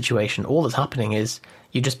lockdown situation, all that's happening is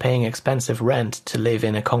you're just paying expensive rent to live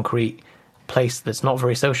in a concrete place that's not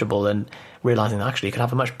very sociable, and realizing that actually you can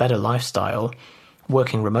have a much better lifestyle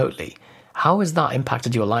working remotely. How has that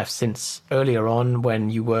impacted your life since earlier on when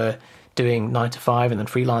you were doing 9 to 5 and then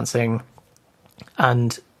freelancing?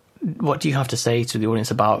 And what do you have to say to the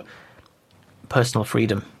audience about personal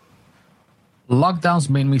freedom? Lockdowns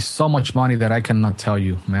made me so much money that I cannot tell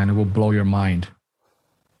you, man. It will blow your mind.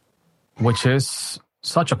 Which is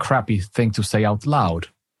such a crappy thing to say out loud.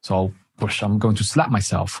 So, I'm going to slap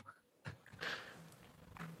myself.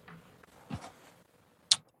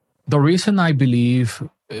 The reason I believe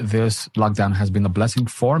this lockdown has been a blessing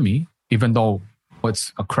for me, even though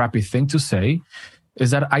it's a crappy thing to say,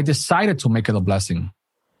 is that I decided to make it a blessing.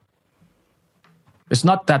 It's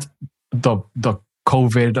not that the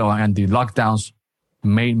COVID and the lockdowns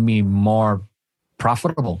made me more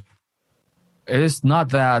profitable. It is not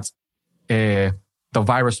that the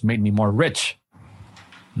virus made me more rich.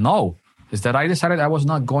 No, it's that I decided I was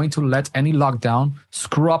not going to let any lockdown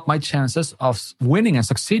screw up my chances of winning and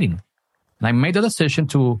succeeding. And I made the decision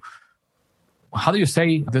to, how do you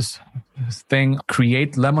say this thing,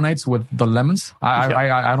 create lemonades with the lemons?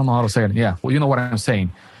 I don't know how to say it. Yeah, well, you know what I'm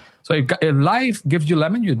saying. So if life gives you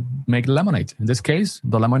lemon, you make lemonade. In this case,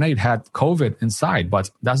 the lemonade had COVID inside, but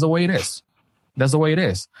that's the way it is. That's the way it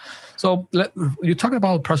is. So you talk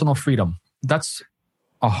about personal freedom. That's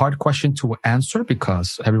a hard question to answer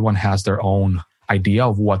because everyone has their own idea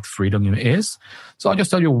of what freedom is. So I'll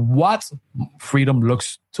just tell you what freedom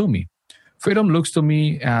looks to me. Freedom looks to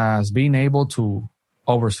me as being able to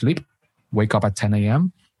oversleep, wake up at 10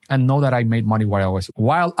 a.m. and know that I made money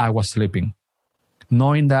while I was sleeping.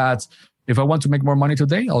 Knowing that if I want to make more money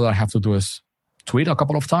today, all I have to do is tweet a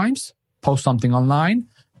couple of times, post something online,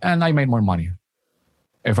 and I made more money.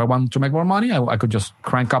 If I want to make more money, I could just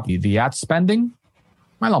crank up the ad spending.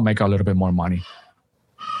 I'll make a little bit more money.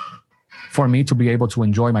 For me to be able to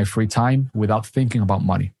enjoy my free time without thinking about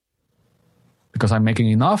money. Because I'm making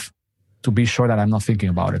enough to be sure that I'm not thinking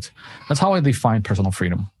about it. That's how I define personal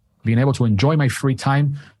freedom. Being able to enjoy my free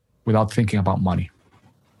time without thinking about money.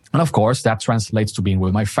 And of course, that translates to being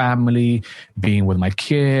with my family, being with my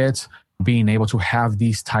kids, being able to have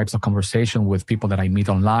these types of conversation with people that I meet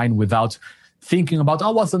online without thinking about,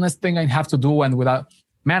 what's the next thing I have to do? And without,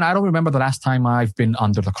 man, I don't remember the last time I've been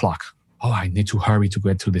under the clock. I need to hurry to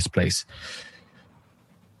get to this place.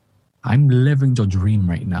 I'm living the dream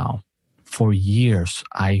right now. For years,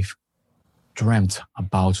 I've dreamt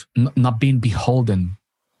about not being beholden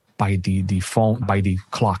by the phone, by the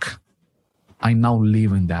clock. I'm now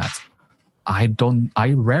living that. I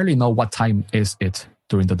rarely know what time is it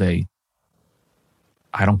during the day.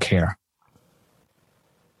 I don't care.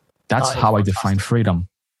 That's how I define freedom.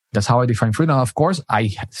 That's how I define freedom. Of course, I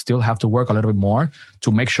still have to work a little bit more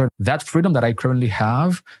to make sure that freedom that I currently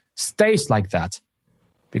have stays like that.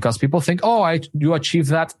 Because people think, you achieve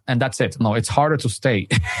that and that's it. No, it's harder to stay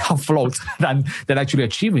afloat than actually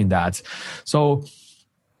achieving that. So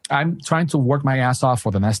I'm trying to work my ass off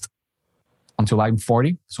for the next until I'm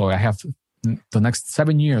 40. So I have the next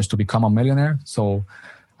 7 years to become a millionaire. So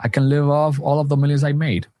I can live off all of the millions I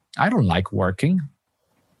made. I don't like working.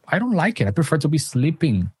 I don't like it. I prefer to be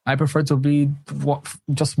sleeping. I prefer to be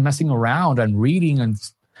just messing around and reading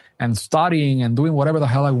and studying and doing whatever the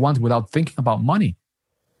hell I want without thinking about money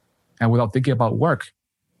and without thinking about work.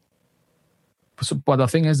 But the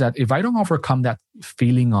thing is that if I don't overcome that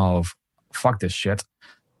feeling of fuck this shit,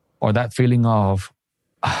 or that feeling of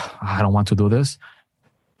I don't want to do this,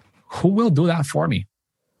 who will do that for me?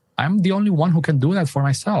 I'm the only one who can do that for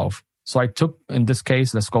myself. So I took, in this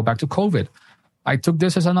case, let's go back to COVID. I took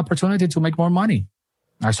this as an opportunity to make more money.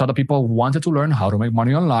 I saw that people wanted to learn how to make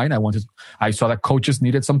money online. I saw that coaches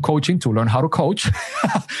needed some coaching to learn how to coach.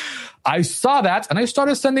 I saw that and I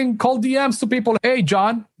started sending cold DMs to people. Hey,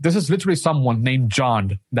 John, this is literally someone named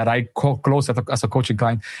John that I close as a coaching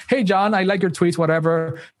client. Hey, John, I like your tweets,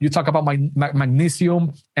 whatever. You talk about my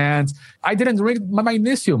magnesium and I didn't drink my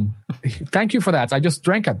magnesium. Thank you for that. I just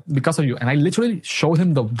drank it because of you. And I literally showed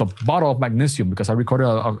him the bottle of magnesium because I recorded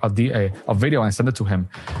a video and I sent it to him.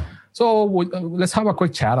 So let's have a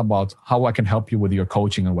quick chat about how I can help you with your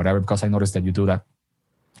coaching and whatever, because I noticed that you do that.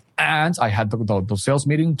 And I had the sales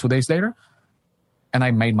meeting 2 days later, and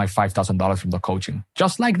I made my $5,000 from the coaching.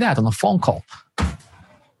 Just like that, on a phone call.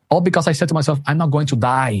 All because I said to myself, I'm not going to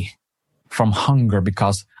die from hunger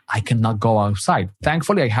because I cannot go outside.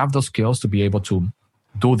 Thankfully, I have those skills to be able to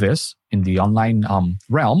do this in the online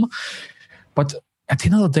realm. But at the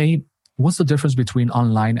end of the day, what's the difference between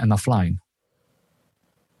online and offline?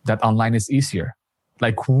 That online is easier.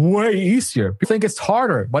 Like way easier. People think it's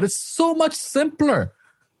harder, but it's so much simpler.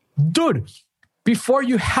 Dude, before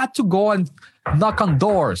you had to go and knock on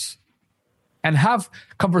doors and have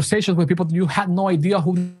conversations with people you had no idea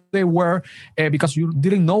who they were because you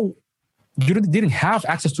didn't know, you didn't have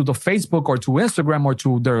access to the Facebook or to Instagram or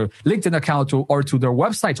to their LinkedIn account or to their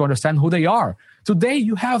website to understand who they are. Today,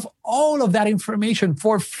 you have all of that information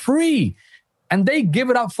for free and they give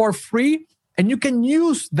it out for free and you can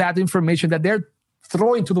use that information that they're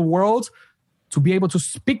throwing to the world to be able to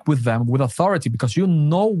speak with them with authority because you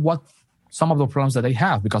know what some of the problems that they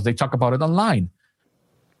have because they talk about it online.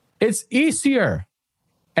 It's easier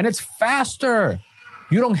and it's faster.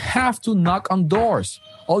 You don't have to knock on doors.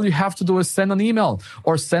 All you have to do is send an email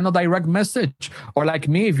or send a direct message. Or like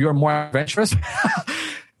me, if you're more adventurous,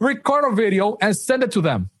 record a video and send it to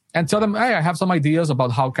them and tell them, hey, I have some ideas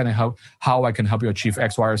about how I can help you achieve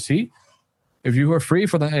X, Y, or Z. If you are free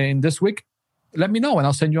in this week, let me know and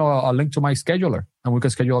I'll send you a link to my scheduler and we can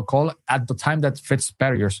schedule a call at the time that fits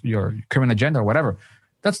better your current agenda or whatever.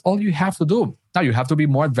 That's all you have to do. Now you have to be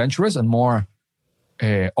more adventurous and more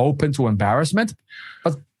open to embarrassment.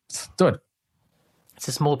 But dude, it's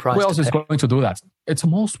a small price. Who else is going to do that? It's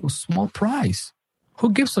a small price.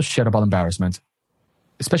 Who gives a shit about embarrassment?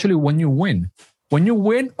 Especially when you win. When you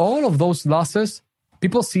win, all of those losses,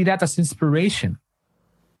 people see that as inspiration.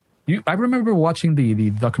 I remember watching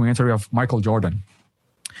the documentary of Michael Jordan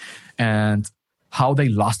and how they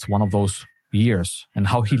lost one of those years and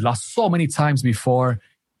how he lost so many times before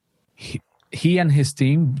he and his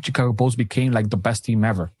team, Chicago Bulls, became like the best team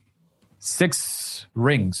ever. 6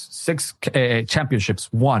 rings, 6 championships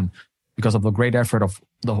won because of the great effort of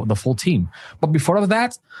the full team. But before all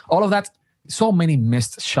of that, so many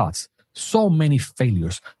missed shots, so many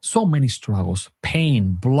failures, so many struggles,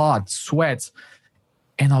 pain, blood, sweat,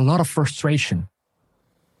 and a lot of frustration.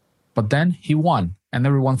 But then he won, and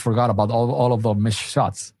everyone forgot about all of the missed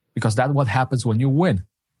shots because that's what happens when you win.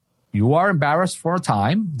 You are embarrassed for a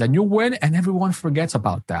time, then you win, and everyone forgets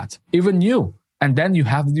about that, even you. And then you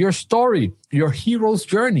have your story, your hero's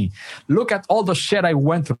journey. Look at all the shit I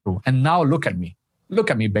went through, and now look at me. Look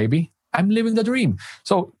at me, baby. I'm living the dream.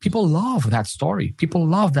 So people love that story. People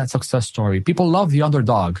love that success story. People love the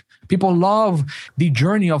underdog. People love the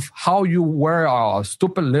journey of how you were a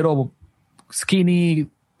stupid little skinny,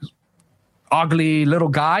 ugly little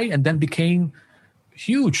guy and then became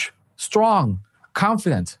huge, strong,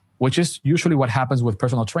 confident, which is usually what happens with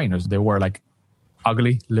personal trainers. They were like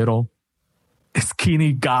ugly, little,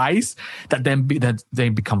 skinny guys that they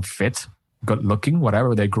become fit, good looking,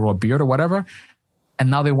 whatever. They grow a beard or whatever. And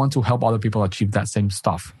now they want to help other people achieve that same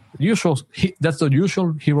stuff. That's the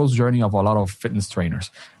usual hero's journey of a lot of fitness trainers.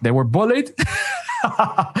 They were bullied.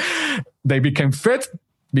 They became fit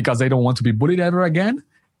because they don't want to be bullied ever again.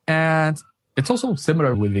 And it's also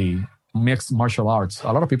similar with the mixed martial arts.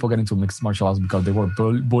 A lot of people get into mixed martial arts because they were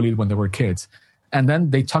bullied when they were kids. And then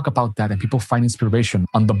they talk about that and people find inspiration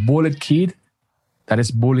on the bullied kid that is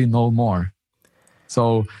bullied no more.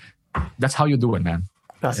 So that's how you do it, man.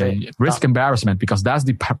 That's it. Risk embarrassment because that's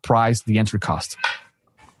the price, the entry cost.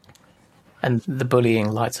 And the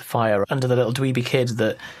bullying lights a fire under the little dweeby kid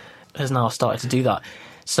that has now started to do that.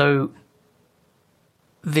 So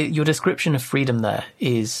your description of freedom there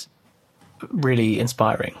is really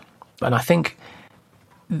inspiring. And I think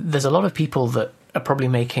there's a lot of people that are probably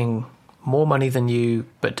making more money than you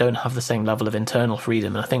but don't have the same level of internal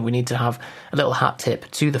freedom. And I think we need to have a little hat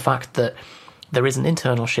tip to the fact that there is an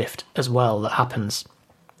internal shift as well that happens.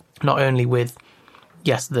 Not only with,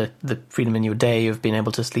 yes, the freedom in your day of being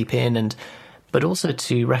able to sleep in, but also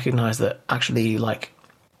to recognize that actually, like,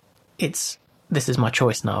 this is my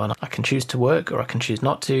choice now, and I can choose to work or I can choose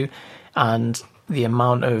not to, and the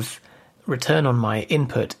amount of return on my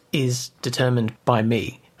input is determined by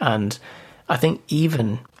me. And I think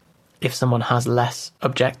even if someone has less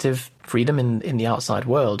objective freedom in the outside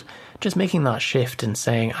world, just making that shift and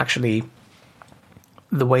saying, actually,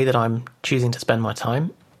 the way that I'm choosing to spend my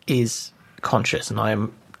time is conscious, and I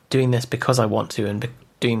am doing this because I want to, and not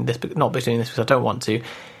doing this because I don't want to,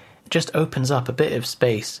 just opens up a bit of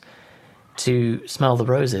space to smell the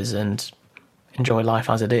roses and enjoy life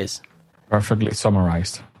as it is. Perfectly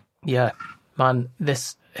summarized. Yeah, man,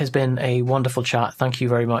 this has been a wonderful chat. Thank you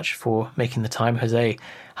very much for making the time, Jose.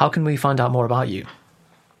 How can we find out more about you?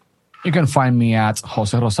 You can find me at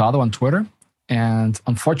Jose Rosado on Twitter. And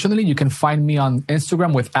unfortunately, you can find me on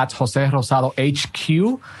Instagram with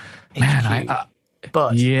 @JoseRosadoHQ. Man,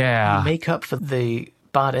 but yeah, you make up for the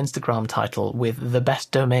bad Instagram title with the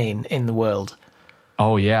best domain in the world.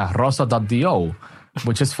 Oh yeah, rosa.do,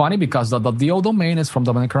 which is funny because the .do domain is from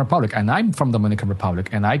Dominican Republic, and I'm from Dominican Republic,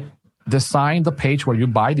 and I designed the page where you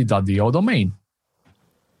buy the .do domain.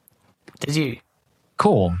 Did you?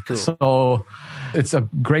 Cool. So it's a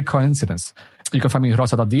great coincidence. You can find me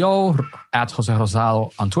rosa.do, @Jose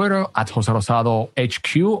Rosado on Twitter,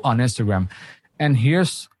 @JoseRosadoHQ on Instagram. And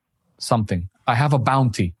here's something. I have a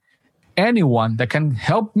bounty. Anyone that can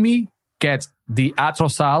help me get the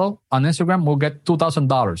 @Rosado on Instagram will get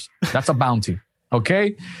 $2,000. That's a bounty.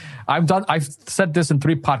 Okay? I've said this in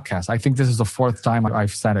 3 podcasts. I think this is the 4th time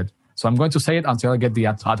I've said it. So I'm going to say it until I get the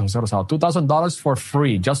 @Jose Rosado. $2,000 for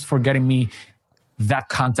free, just for getting me that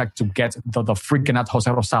contact to get the freaking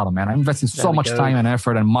 @Jose Rosado, man. I'm investing so much time and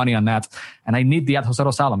effort and money on that. And I need the @Jose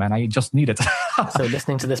Rosado, man. I just need it. So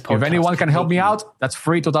listening to this podcast, if anyone can help me out, that's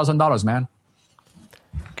free, $2,000, man.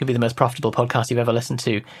 Could be the most profitable podcast you've ever listened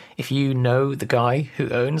to. If you know the guy who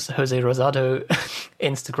owns Jose Rosado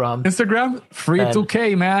Instagram, free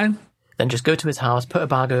 2K, man. Then just go to his house, put a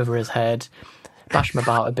bag over his head, bash them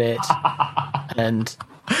about a bit, and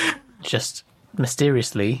just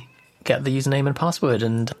mysteriously get the username and password,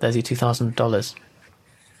 and there's your $2,000.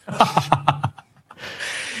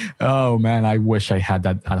 Oh man, I wish I had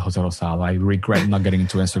that at Jose Rosado. I regret not getting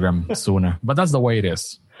into Instagram sooner, but that's the way it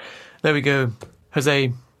is. There we go.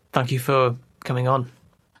 Jose, thank you for coming on.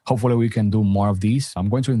 Hopefully we can do more of these. I'm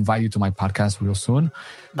going to invite you to my podcast real soon.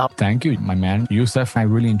 Thank you, my man. Youssef, I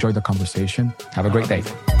really enjoyed the conversation. Have a great day.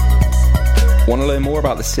 Want to learn more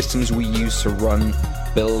about the systems we use to run,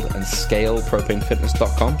 build, and scale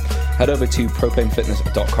propanefitness.com? Head over to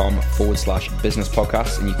propanefitness.com/business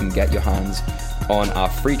podcast, and you can get your hands on our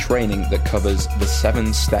free training that covers the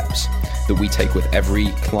 7 steps that we take with every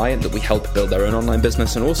client that we help build their own online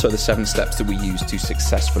business, and also the 7 steps that we use to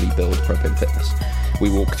successfully build Propane Fitness. We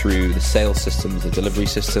walk through the sales systems, the delivery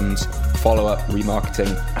systems, follow-up,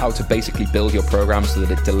 remarketing, how to basically build your program so that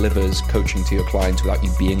it delivers coaching to your clients without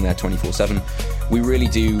you being there 24/7. We really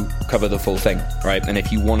do cover the full thing, right? And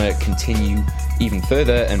if you want to continue even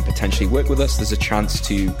further and potentially work with us, there's a chance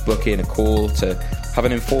to book in a call to have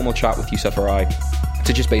an informal chat with Youssef or I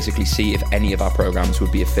to just basically see if any of our programs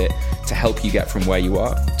would be a fit to help you get from where you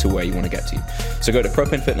are to where you want to get to. So go to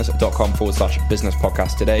propanefitness.com/business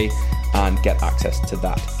podcast today and get access to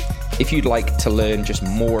that. If you'd like to learn just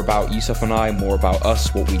more about Youssef and I, more about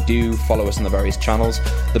us, what we do, follow us on the various channels,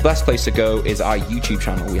 the best place to go is our YouTube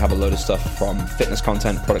channel. We have a load of stuff from fitness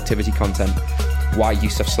content, productivity content, why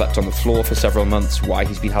Youssef slept on the floor for several months, why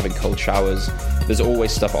he's been having cold showers. There's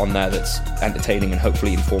always stuff on there that's entertaining and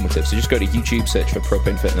hopefully informative. So just go to YouTube, search for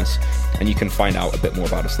Propane Fitness, and you can find out a bit more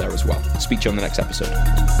about us there as well. Speak to you on the next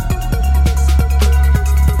episode.